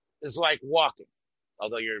is like walking,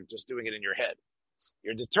 although you're just doing it in your head.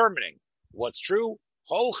 You're determining what's true.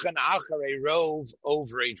 Holchen acharei rov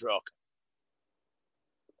ovrei drochim.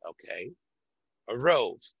 Okay, a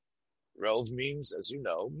rov. Rov means, as you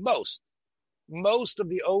know, most. Most of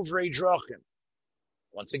the ovrei drochim.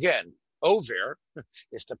 Once again, over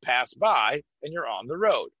is to pass by, and you're on the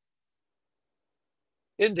road.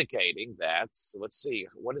 Indicating that, so let's see,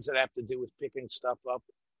 what does it have to do with picking stuff up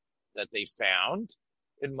that they found?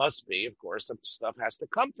 It must be, of course, that stuff has to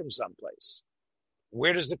come from someplace.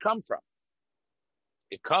 Where does it come from?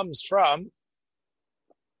 It comes from,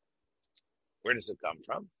 where does it come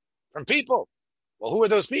from? From people. Well, who are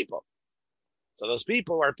those people? So those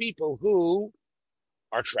people are people who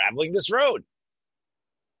are traveling this road.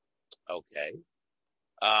 Okay.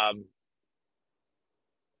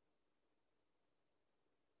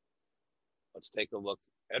 Let's take a look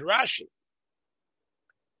at Rashi.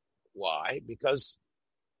 Why? Because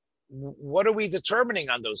what are we determining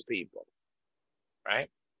on those people? Right?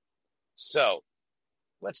 So,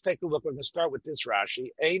 let's take a look. We're going to start with this Rashi.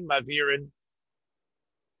 Ein mavirin.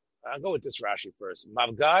 I'll go with this Rashi first.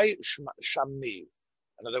 Mavgai Shamni.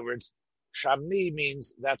 In other words, Shamni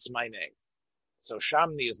means that's my name. So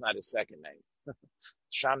Shamni is not his second name.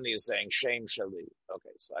 Shamni is saying Shem Shali.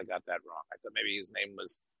 Okay, so I got that wrong. I thought maybe his name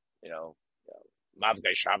was,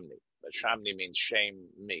 Mavgai Shamni. But Shamni means Shem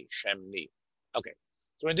me, Shemni. Okay,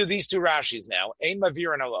 so we're going to do these two Rashis now. Ein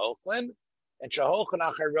Mavir and Ala Ochlin, and Shaholchan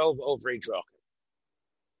Acharov Ovrei Drochim.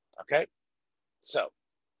 Okay, so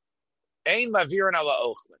Ein Mavir and Ala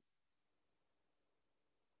Ochlin.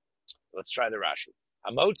 Let's try the Rashi.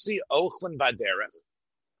 Hamotzi Ochlin Baderech.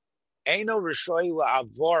 Eino Rishoy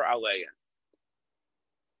La'avor Aleya.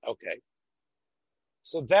 Okay.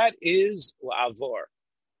 So that is la'avor.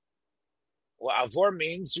 La'avor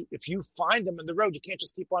means if you find them in the road, you can't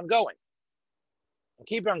just keep on going. And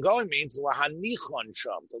keep on going means lahanichon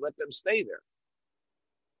sham, to let them stay there.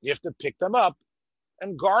 You have to pick them up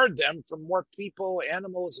and guard them from more people,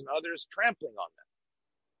 animals, and others trampling on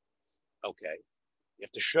them. Okay. You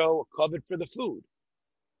have to show a covet for the food.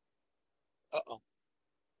 Uh-oh.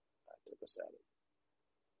 That took us at it.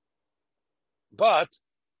 But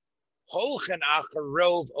holchen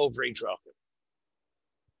acharov over a drachim.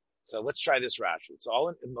 So let's try this Rashi. It's all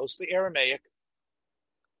in mostly Aramaic.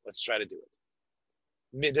 Let's try to do it.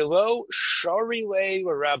 Midelo shorile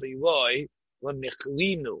Rabbi Loi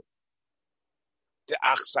lemichlinu de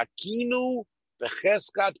achsakinu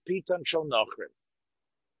becheskat piton shel nochrim.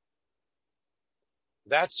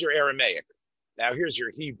 That's your Aramaic. Now here's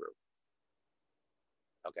your Hebrew.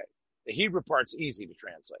 Okay, the Hebrew part's easy to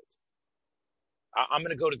translate. I'm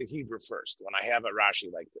going to go to the Hebrew first when I have a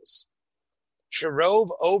Rashi like this. Sharov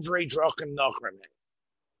over drachim nochrim.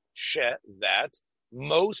 That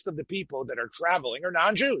most of the people that are traveling are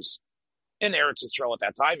non-Jews. In Eretz Yisrael at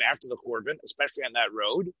that time, after the Churban, especially on that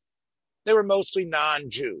road, they were mostly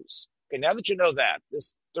non-Jews. Okay, now that you know that,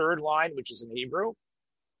 this third line, which is in Hebrew,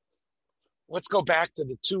 let's go back to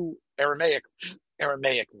the two Aramaic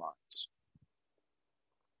lines.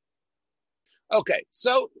 Okay,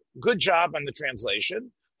 so good job on the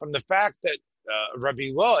translation. From the fact that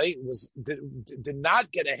Rabbi Loi did not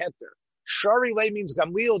get a heter. Shari Lei means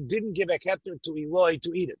Gamliel didn't give a heter to Eloi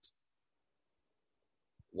to eat it.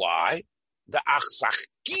 Why? The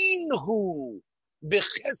achsakinu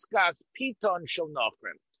becheskas piton shel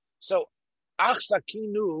nochrim. So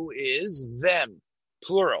achsakinu is them,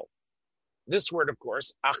 plural. This word, of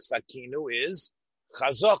course, achsakinu is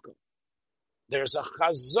chazaka. There's a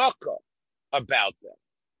chazaka about them.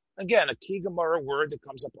 Again, a key Gemara word that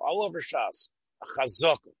comes up all over Shas, a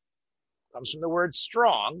chazaka. Comes from the word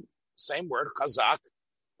strong, same word, chazak.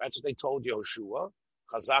 That's what they told Yoshua,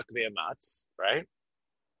 chazak ve'ematz, right?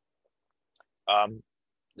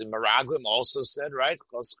 The Meraglim also said, right,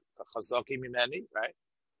 chazaki mimeni, right?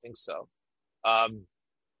 I think so.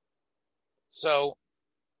 So,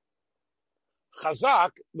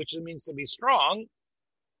 chazak, which means to be strong,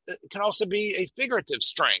 it can also be a figurative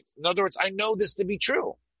strength. In other words, I know this to be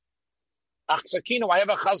true. Achsakino, I have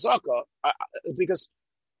a chazaka, because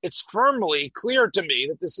it's firmly clear to me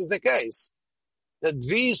that this is the case. That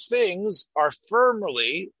these things are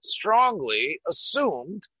firmly, strongly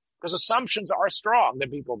assumed, because assumptions are strong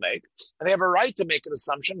that people make, and they have a right to make an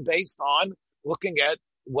assumption based on looking at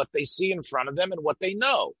what they see in front of them and what they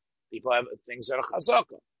know. People have things that are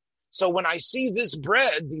chazaka. So when I see this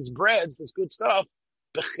bread, these breads, this good stuff,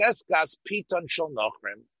 becheskas piton shel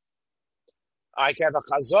nochrim, I have a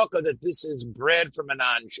chazaka that this is bread from a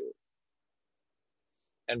non-Jew.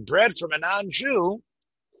 And bread from a non-Jew,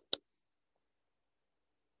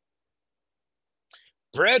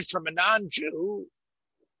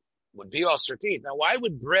 would be osur to eat. Now, why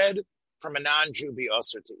would bread from a non-Jew be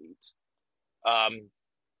osur to eat?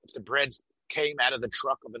 If the bread came out of the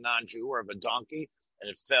truck of a non-Jew or of a donkey and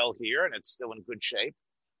it fell here and it's still in good shape,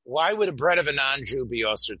 why would a bread of a non-Jew be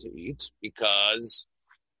osur to eat? Because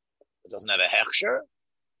it doesn't have a hechsher,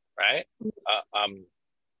 right?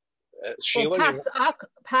 Sheila,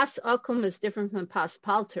 pas akum is different from pas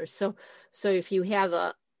palter. So if you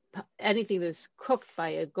have anything that's cooked by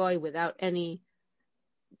a goy without any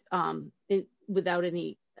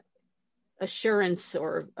assurance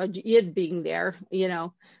or a yid being there,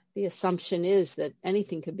 the assumption is that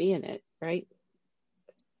anything could be in it, right?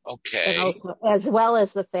 Okay. And also, as well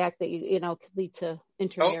as the fact that could lead to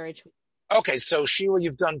intermarriage. Okay, so Sheila,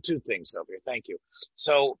 you've done two things over here. Thank you.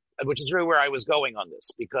 So, which is really where I was going on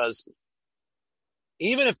this, because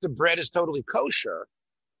even if the bread is totally kosher,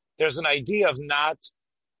 there's an idea of not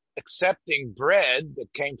accepting bread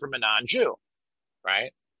that came from a non-Jew,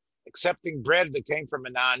 right? Accepting bread that came from a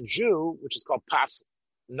non-Jew, which is called pas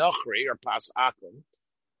nochri or pas akum.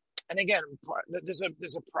 And again,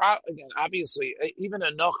 again, obviously, even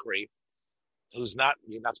a nochri who's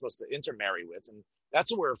you're not supposed to intermarry with, and that's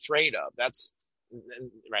what we're afraid of. That's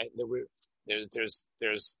right. There's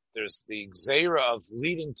the gzeira of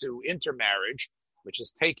leading to intermarriage, which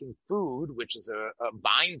is taking food, which is a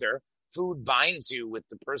binder. Food binds you with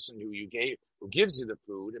the person who gives you the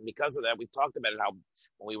food, and because of that, we talked about it. How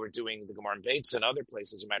when we were doing the Gemara and Bates and other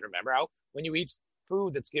places, you might remember how when you eat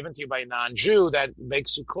food that's given to you by a non-Jew, that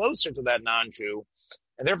makes you closer to that non-Jew,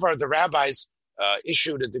 and therefore the rabbis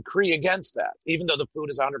issued a decree against that, even though the food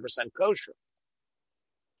is 100% kosher.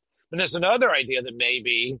 But there's another idea that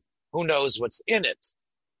maybe, who knows what's in it.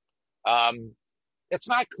 it's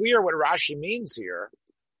not clear what Rashi means here.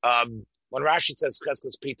 When Rashi says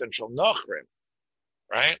Cheskes Piton Shel Nochrim,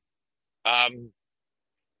 right?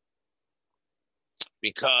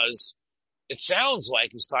 Because it sounds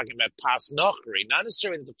like he's talking about Pas Nochri, not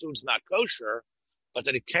necessarily that the food's not kosher, but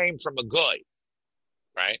that it came from a goy,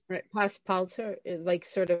 right? Right. Pas Palter is like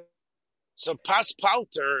sort of. So Pas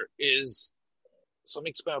Palter is, so let me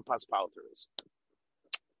explain what Pas Palter is.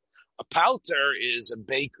 A Palter is a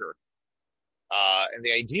baker. And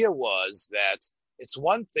the idea was that it's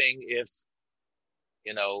one thing if,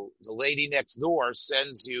 the lady next door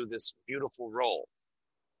sends you this beautiful roll.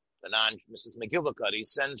 Mrs. McGillicuddy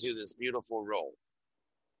sends you this beautiful roll.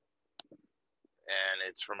 And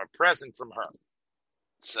it's from a present from her.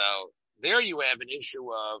 So there you have an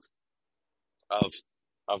issue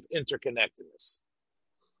of interconnectedness.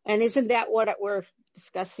 And isn't that what we're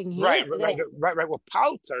discussing here? Right. Well,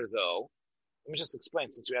 Palter, though, let me just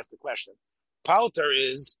explain since you asked the question. Palter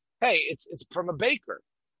is, hey, it's from a baker.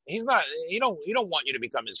 He's not, he don't want you to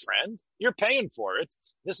become his friend. You're paying for it.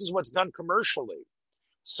 This is what's done commercially.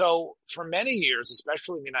 So for many years,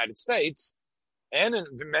 especially in the United States and in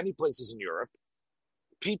many places in Europe,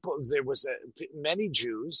 many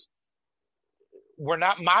Jews were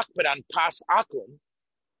not makbid on Pas Akum,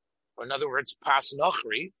 or in other words, Pas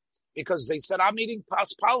Nochri, because they said, I'm eating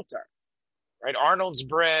Pas Palter, right? Arnold's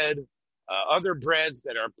bread, other breads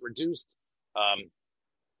that are produced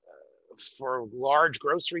for large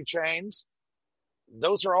grocery chains,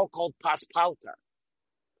 those are all called Pas Palter.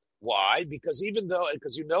 Why? Because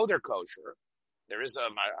they're kosher, there is a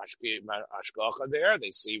hashgacha there.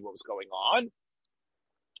 They see what was going on.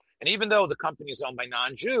 And even though the company is owned by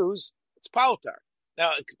non-Jews, it's paltar.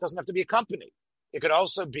 Now, it doesn't have to be a company. It could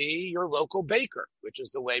also be your local baker, which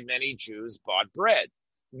is the way many Jews bought bread.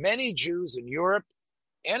 Many Jews in Europe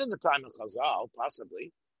and in the time of Chazal,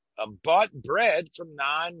 possibly, bought bread from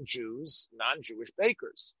non-Jewish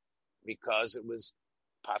bakers because it was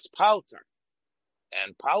pas paltar.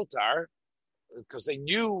 And paltar, because they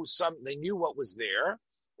knew what was there.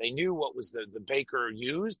 They knew what was the baker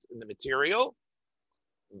used in the material,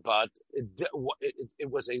 but it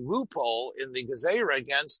was a loophole in the Gezerah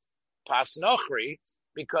against Pas Nochri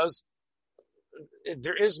because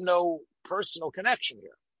there is no personal connection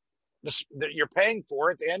here. You're paying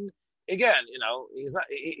for it, and again,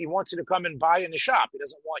 he wants you to come and buy in the shop. He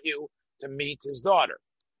doesn't want you to meet his daughter.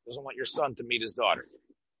 He doesn't want your son to meet his daughter.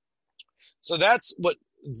 So that's what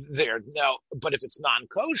there now. But if it's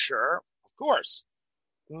non-kosher, of course,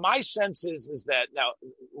 my sense is that now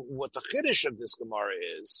what the chiddush of this Gemara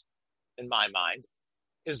is, in my mind,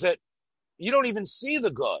 is that you don't even see the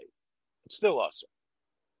goy. It's still usher.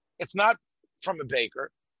 It's not from a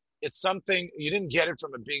baker. It's something you didn't get it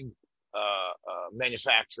from a big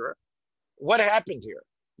manufacturer. What happened here?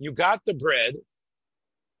 You got the bread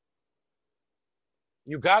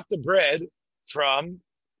from.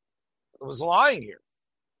 It was lying here.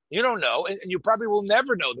 You don't know, and you probably will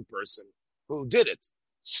never know the person who did it.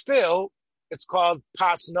 Still, it's called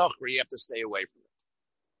Pas Nochri. You have to stay away from it.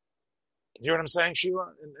 Do you know what I'm saying,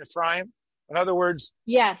 Sheila and Ephraim? In other words,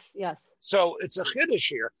 yes. So it's a chiddush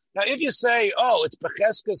here. Now, if you say, it's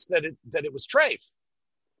becheskes that it was treif,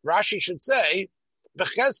 Rashi should say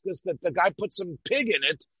becheskes that the guy put some pig in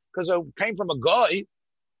it because it came from a goy.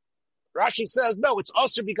 Rashi says no, it's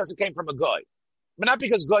also because it came from a goy. But not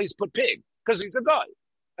because goys put pig, because he's a goy.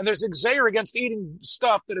 And there's a gzeir against eating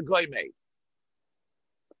stuff that a goy made.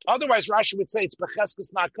 Otherwise, Rashi would say it's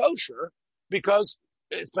becheskes not kosher, because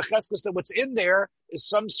it's becheskes that what's in there is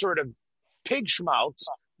some sort of pig schmaltz,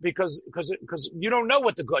 because you don't know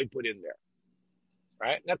what the goy put in there.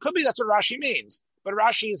 Right? Now, it could be that's what Rashi means, but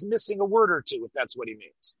Rashi is missing a word or two if that's what he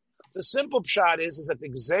means. The simple pshat is that the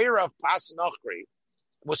gzeir of Pas Nochri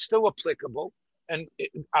was still applicable. And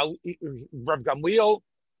Rav Gamliel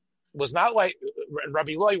was not like,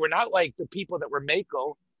 Rabbi Eloi were not like the people that were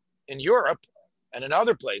Mako in Europe and in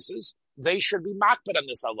other places. They should be makbid on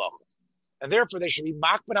this halacha. And therefore they should be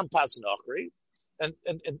makbid on Pas Nochri, and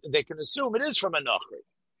they can assume it is from a Nochri.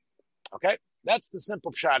 Okay? That's the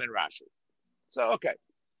simple pshat in Rashi. So, okay.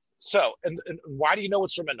 So, and why do you know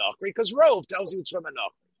it's from a Nochri? Because Rov tells you it's from a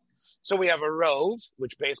Nochri. So we have a Rov,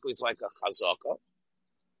 which basically is like a chazaka.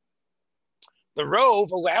 The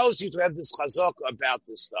Rov allows you to have this chazaka about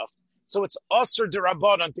this stuff. So it's asur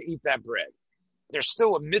d'rabbanan to eat that bread. There's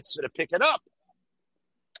still a mitzvah to pick it up.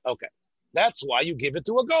 Okay. That's why you give it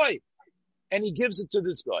to a goy. And he gives it to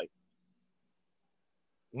this goy.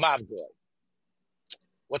 Mav goy.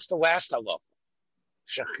 What's the last halacha?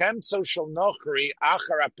 Shechemtzo shel nochri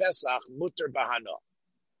achar ha-pesach muter bahana.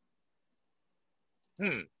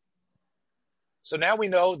 So now we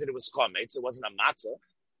know that it was chometz. It wasn't a matzah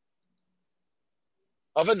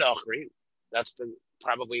of a nochri. That's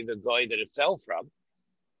probably the goy that it fell from.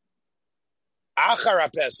 Achar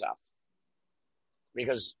Pesach,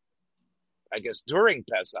 because I guess during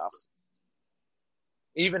Pesach,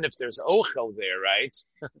 even if there's ochel there, right,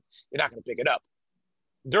 you're not going to pick it up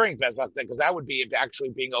during Pesach, because that would be actually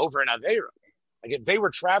being over an Aveira. Like if they were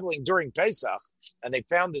traveling during Pesach and they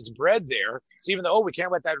found this bread there, so even though, we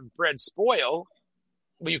can't let that bread spoil,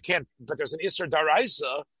 well, you can't, but there's an Isser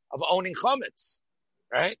Daraisa of owning chametz,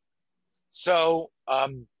 right? So,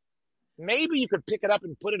 maybe you could pick it up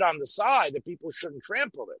and put it on the side that people shouldn't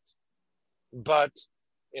trample it. But,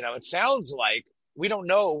 it sounds like, we don't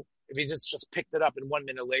know if he just picked it up and 1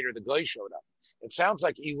 minute later the guy showed up. It sounds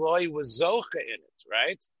like Eloi was Zocha in it,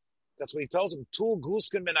 right? That's what he told him, Tul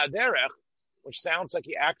Guskin min Aderech, which sounds like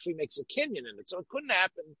he actually makes a kinyan in it. So it couldn't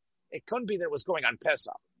happen. It couldn't be that it was going on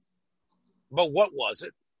Pesach. But what was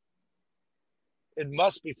it? It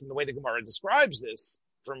must be from the way the Gemara describes this,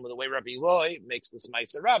 from the way Rabbi Eloi makes this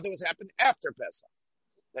Ma'aser Rav, that was happened after Pesach.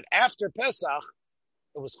 That after Pesach,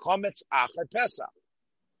 it was Chometz Achar Pesach.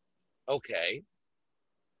 Okay.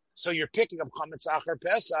 So you're picking up Chometz Achar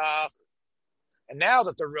Pesach. And now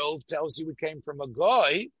that the Rov tells you it came from a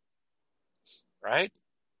Goy, right?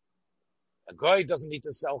 A Goy doesn't need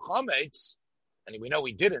to sell Chometz, and we know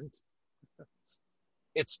he didn't.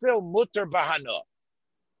 It's still Mutter Bahana.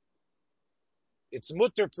 It's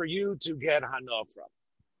Mutter for you to get Hana from.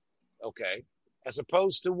 Okay. As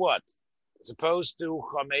opposed to what? As opposed to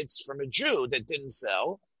Chometz from a Jew that didn't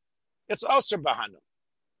sell. It's Aser Bahana.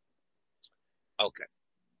 Okay.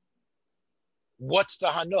 What's the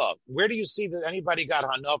Hana? Where do you see that anybody got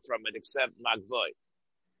Hana from it except Magvoy?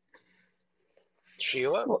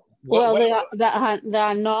 Sheila? The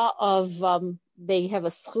Hana of, they have a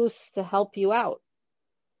schus to help you out.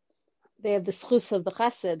 They have the schus of the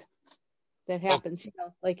chesed that happens,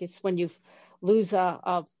 like it's when you lose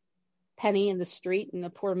a penny in the street and the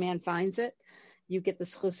poor man finds it, you get the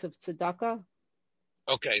schus of tzedakah.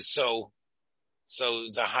 Okay, so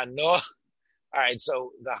the Hana, all right,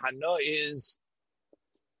 so the Hana is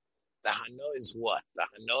what? The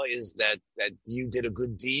Hana is that you did a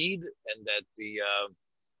good deed and that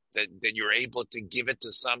that you're able to give it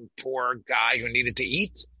to some poor guy who needed to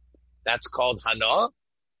eat. That's called Hana.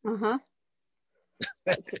 Uh-huh.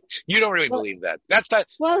 You don't really believe that. That's not.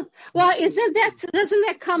 Well, doesn't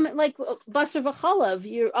that come like Basar V'chalav?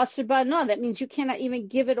 You're Asur Ba'ana. That means you cannot even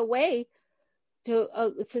give it away to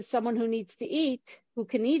someone who needs to eat, who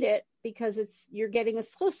can eat it, because you're getting a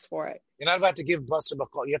schus for it. You're not about to give Basar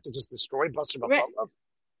V'chalav. You have to just destroy Basar V'chalav.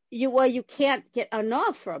 You can't get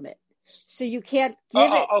enough from it, so you can't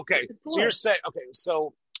give it. Okay. So you're saying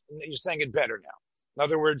you're saying it better now. In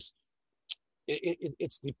other words,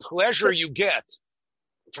 it's the pleasure you get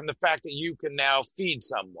from the fact that you can now feed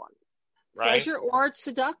someone, right? Pleasure or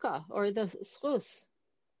tzedakah or the schus.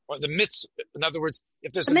 Or the mitzvah. In other words,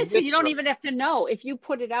 if there's a mitzvah, you don't even have to know. If you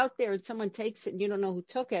put it out there and someone takes it and you don't know who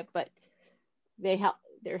took it, but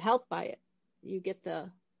they're helped by it. You get the...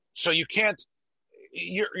 So you can't...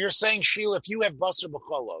 You're saying, Sheila, if you have Basar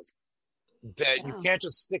B'chalav, that you can't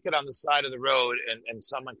just stick it on the side of the road and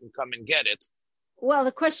someone can come and get it. Well,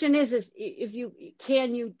 the question is if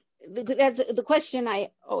you... That's the question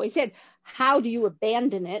I always said. How do you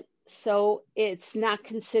abandon it so it's not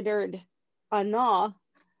considered anah?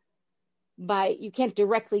 You can't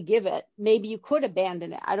directly give it. Maybe you could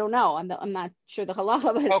abandon it. I don't know. I'm not sure the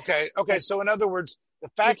halacha. But okay. So in other words, the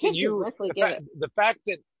fact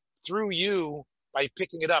that through you, by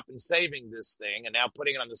picking it up and saving this thing and now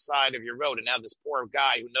putting it on the side of your road, and now this poor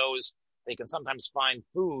guy who knows they can sometimes find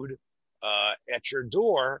food at your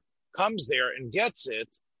door comes there and gets it.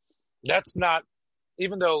 That's not,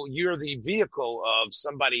 even though you're the vehicle of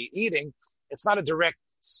somebody eating, it's not a direct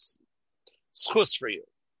schus for you.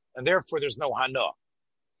 And therefore, there's no hana.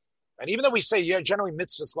 And even though we say, generally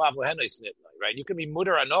mitzvah slav lehenos nitnai, right? You can be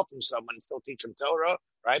mutter hana from someone and still teach them Torah,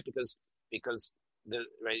 right? Because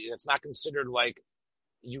it's not considered like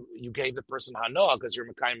you gave the person hana because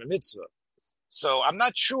you're mekayim a mitzvah. So I'm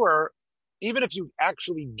not sure, even if you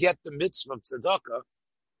actually get the mitzvah of tzedakah,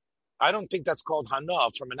 I don't think that's called hana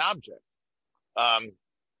from an object. And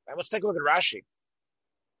let's take a look at Rashi.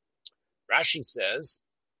 Rashi says,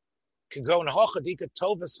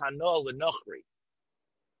 Tovas hana l'nochri.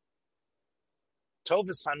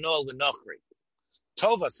 Tovas hana l'nochri.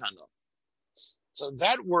 Tovas hana. So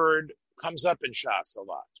that word comes up in Shas a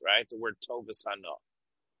lot, right? The word tovas hana.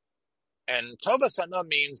 And tovas hana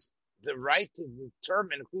means the right to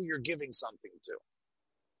determine who you're giving something to.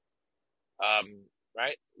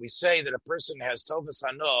 Right? We say that a person has tovas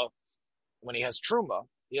hana when he has truma,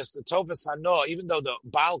 he has the tovas hano, even though the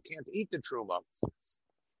Baal can't eat the truma.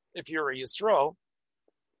 If you're a Yisro,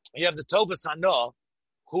 you have the tovas hano,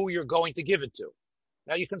 who you're going to give it to.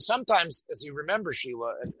 Now you can sometimes, as you remember,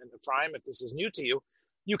 Sheila and Ephraim, if this is new to you,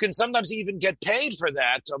 you can sometimes even get paid for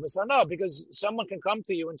that tovas hano, because someone can come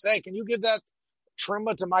to you and say, can you give that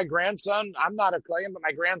truma to my grandson? I'm not a kohen, but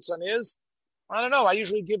my grandson is. I don't know. I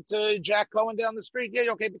usually give to Jack Cohen down the street.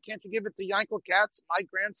 Yeah, okay, but can't you give it to Yankel Katz, my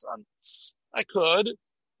grandson? I could.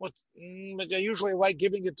 But I usually like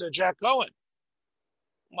giving it to Jack Cohen.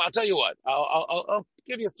 Well, I'll tell you what. I'll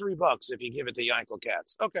give you $3 if you give it to Yankel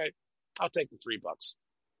Katz. Okay, I'll take the $3.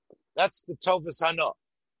 That's the tovas hano.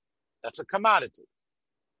 That's a commodity.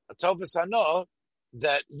 A tovas hano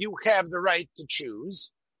that you have the right to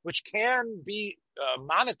choose, which can be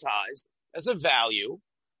monetized as a value.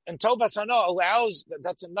 And tovas hano allows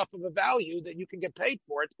that's enough of a value that you can get paid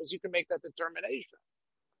for it because you can make that determination.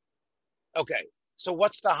 Okay, so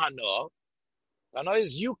what's the hano? Hano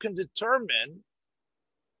is you can determine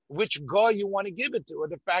which guy you want to give it to, or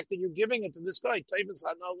the fact that you're giving it to this guy. Tovas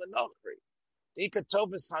hano l'nochri. Ika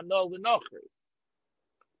tovas hano l'nochri.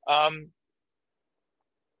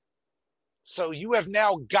 So you have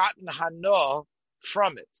now gotten hano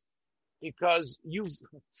from it because you've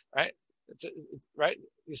right. It's right.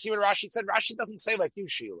 You see what Rashi said? Rashi doesn't say like you,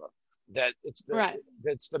 Sheila, that it's the right.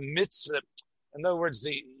 That's the mitzvah. In other words,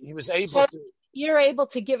 he was able to. You're able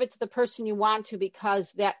to give it to the person you want to because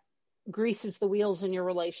that greases the wheels in your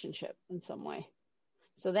relationship in some way.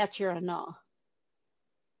 So that's your hana.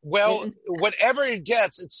 Well, whatever it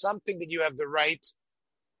gets, it's something that you have the right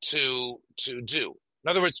to do. In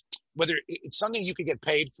other words, whether it's something you could get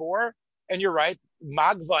paid for, and you're right,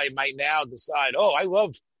 Magvai might now decide, oh, I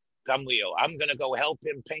love Gamliel, I'm going to go help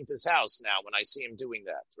him paint his house now when I see him doing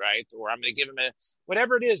that, right? Or I'm going to give him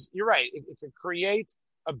whatever it is. You're right. It could create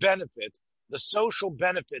a benefit, the social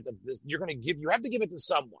benefit of this. You have to give it to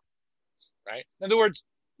someone, right? In other words,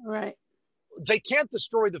 right. They can't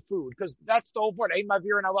destroy the food because that's the whole point.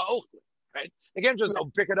 Right? They can't just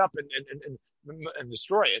pick it up and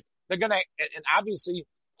destroy it. They're going to, and obviously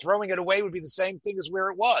throwing it away would be the same thing as where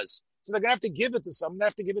it was. So they're going to have to give it to someone. They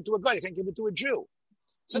have to give it to a guy. They can't give it to a Jew.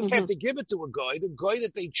 Since they have to give it to a guy, the guy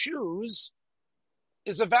that they choose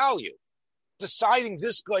is a value. Deciding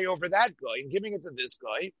this guy over that guy and giving it to this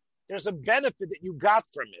guy, there's a benefit that you got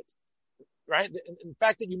from it, right? In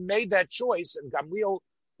fact, that you made that choice, and Gamliel,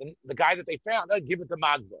 the guy that they found, I'd give it to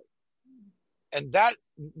Magvai. And that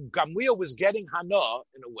Gamliel was getting hana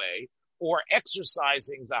in a way, or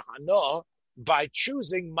exercising the hana by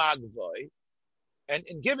choosing Magvai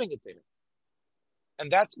and giving it to him. And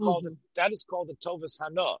that's called that is called the tovas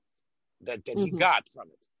hana that he got from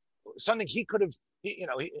it. Something he could have, in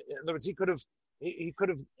other words, he could have.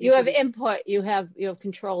 You have input. You have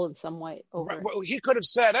control in some way over it. Well, he could have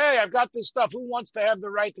said, "Hey, I've got this stuff. Who wants to have the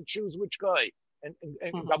right to choose which guy?" And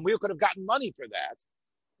Gamliel could have gotten money for that.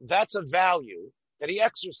 That's a value that he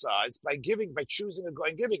exercised by choosing a guy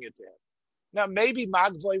and giving it to him. Now, maybe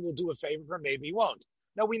Magvai will do a favor for him, maybe he won't.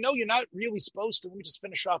 Now, we know you're not really supposed to. Let me just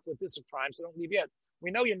finish off with this, Prime, so don't leave yet. We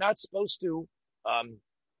know you're not supposed to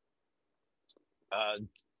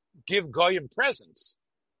give goyim presents,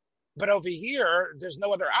 but over here there's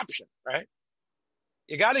no other option, right?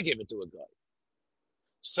 You got to give it to a guy.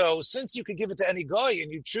 So since you could give it to any guy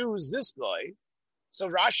and you choose this guy, so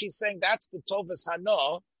Rashi's saying that's the tovas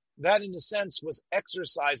hana. That, in a sense, was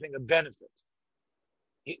exercising a benefit.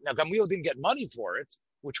 Now Gamliel didn't get money for it,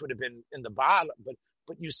 which would have been in the Baal, but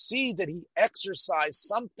you see that he exercised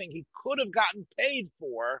something he could have gotten paid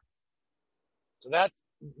for. So that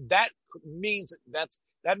means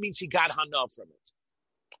he got hana from it.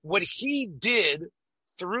 What he did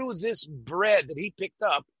through this bread that he picked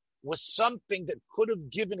up was something that could have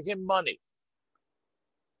given him money.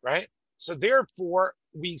 Right? So therefore,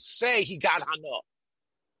 we say he got hana.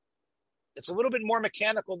 It's a little bit more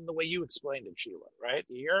mechanical than the way you explained it, Sheila, right?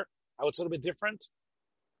 You hear how it's a little bit different?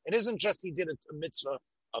 It isn't just he did a mitzvah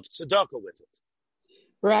of tzedakah with it.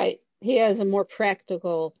 Right. He has a more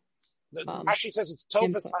practical... Rashi says it's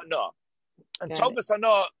tovas hana. And tovas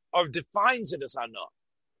hana defines it as hana.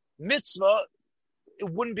 Mitzvah, it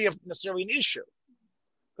wouldn't be necessarily an issue.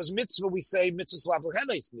 Because mitzvah, we say mitzvah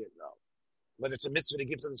slavluhenes no. Whether it's a mitzvah to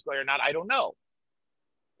give to this guy or not, I don't know.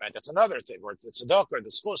 Right? That's another thing. Or the tzedakah or the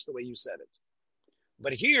schus, the way you said it.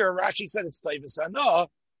 But here, Rashi said it's tovas hana.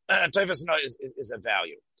 Tovas hana is a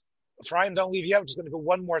value. Ephraim, don't leave yet. I'm just going to go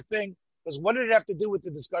one more thing. Because what did it have to do with the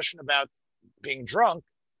discussion about being drunk?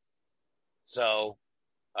 So,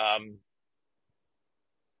 well,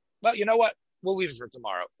 you know what? We'll leave it for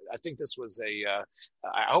tomorrow. I think this was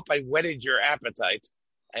I hope I whetted your appetite.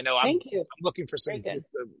 I know I'm looking for some good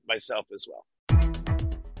myself as well.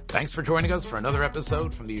 Thanks for joining us for another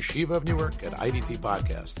episode from the Yeshiva of Newark at IDT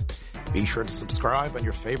Podcast. Be sure to subscribe on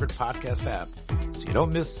your favorite podcast app so you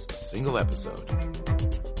don't miss a single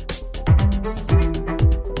episode.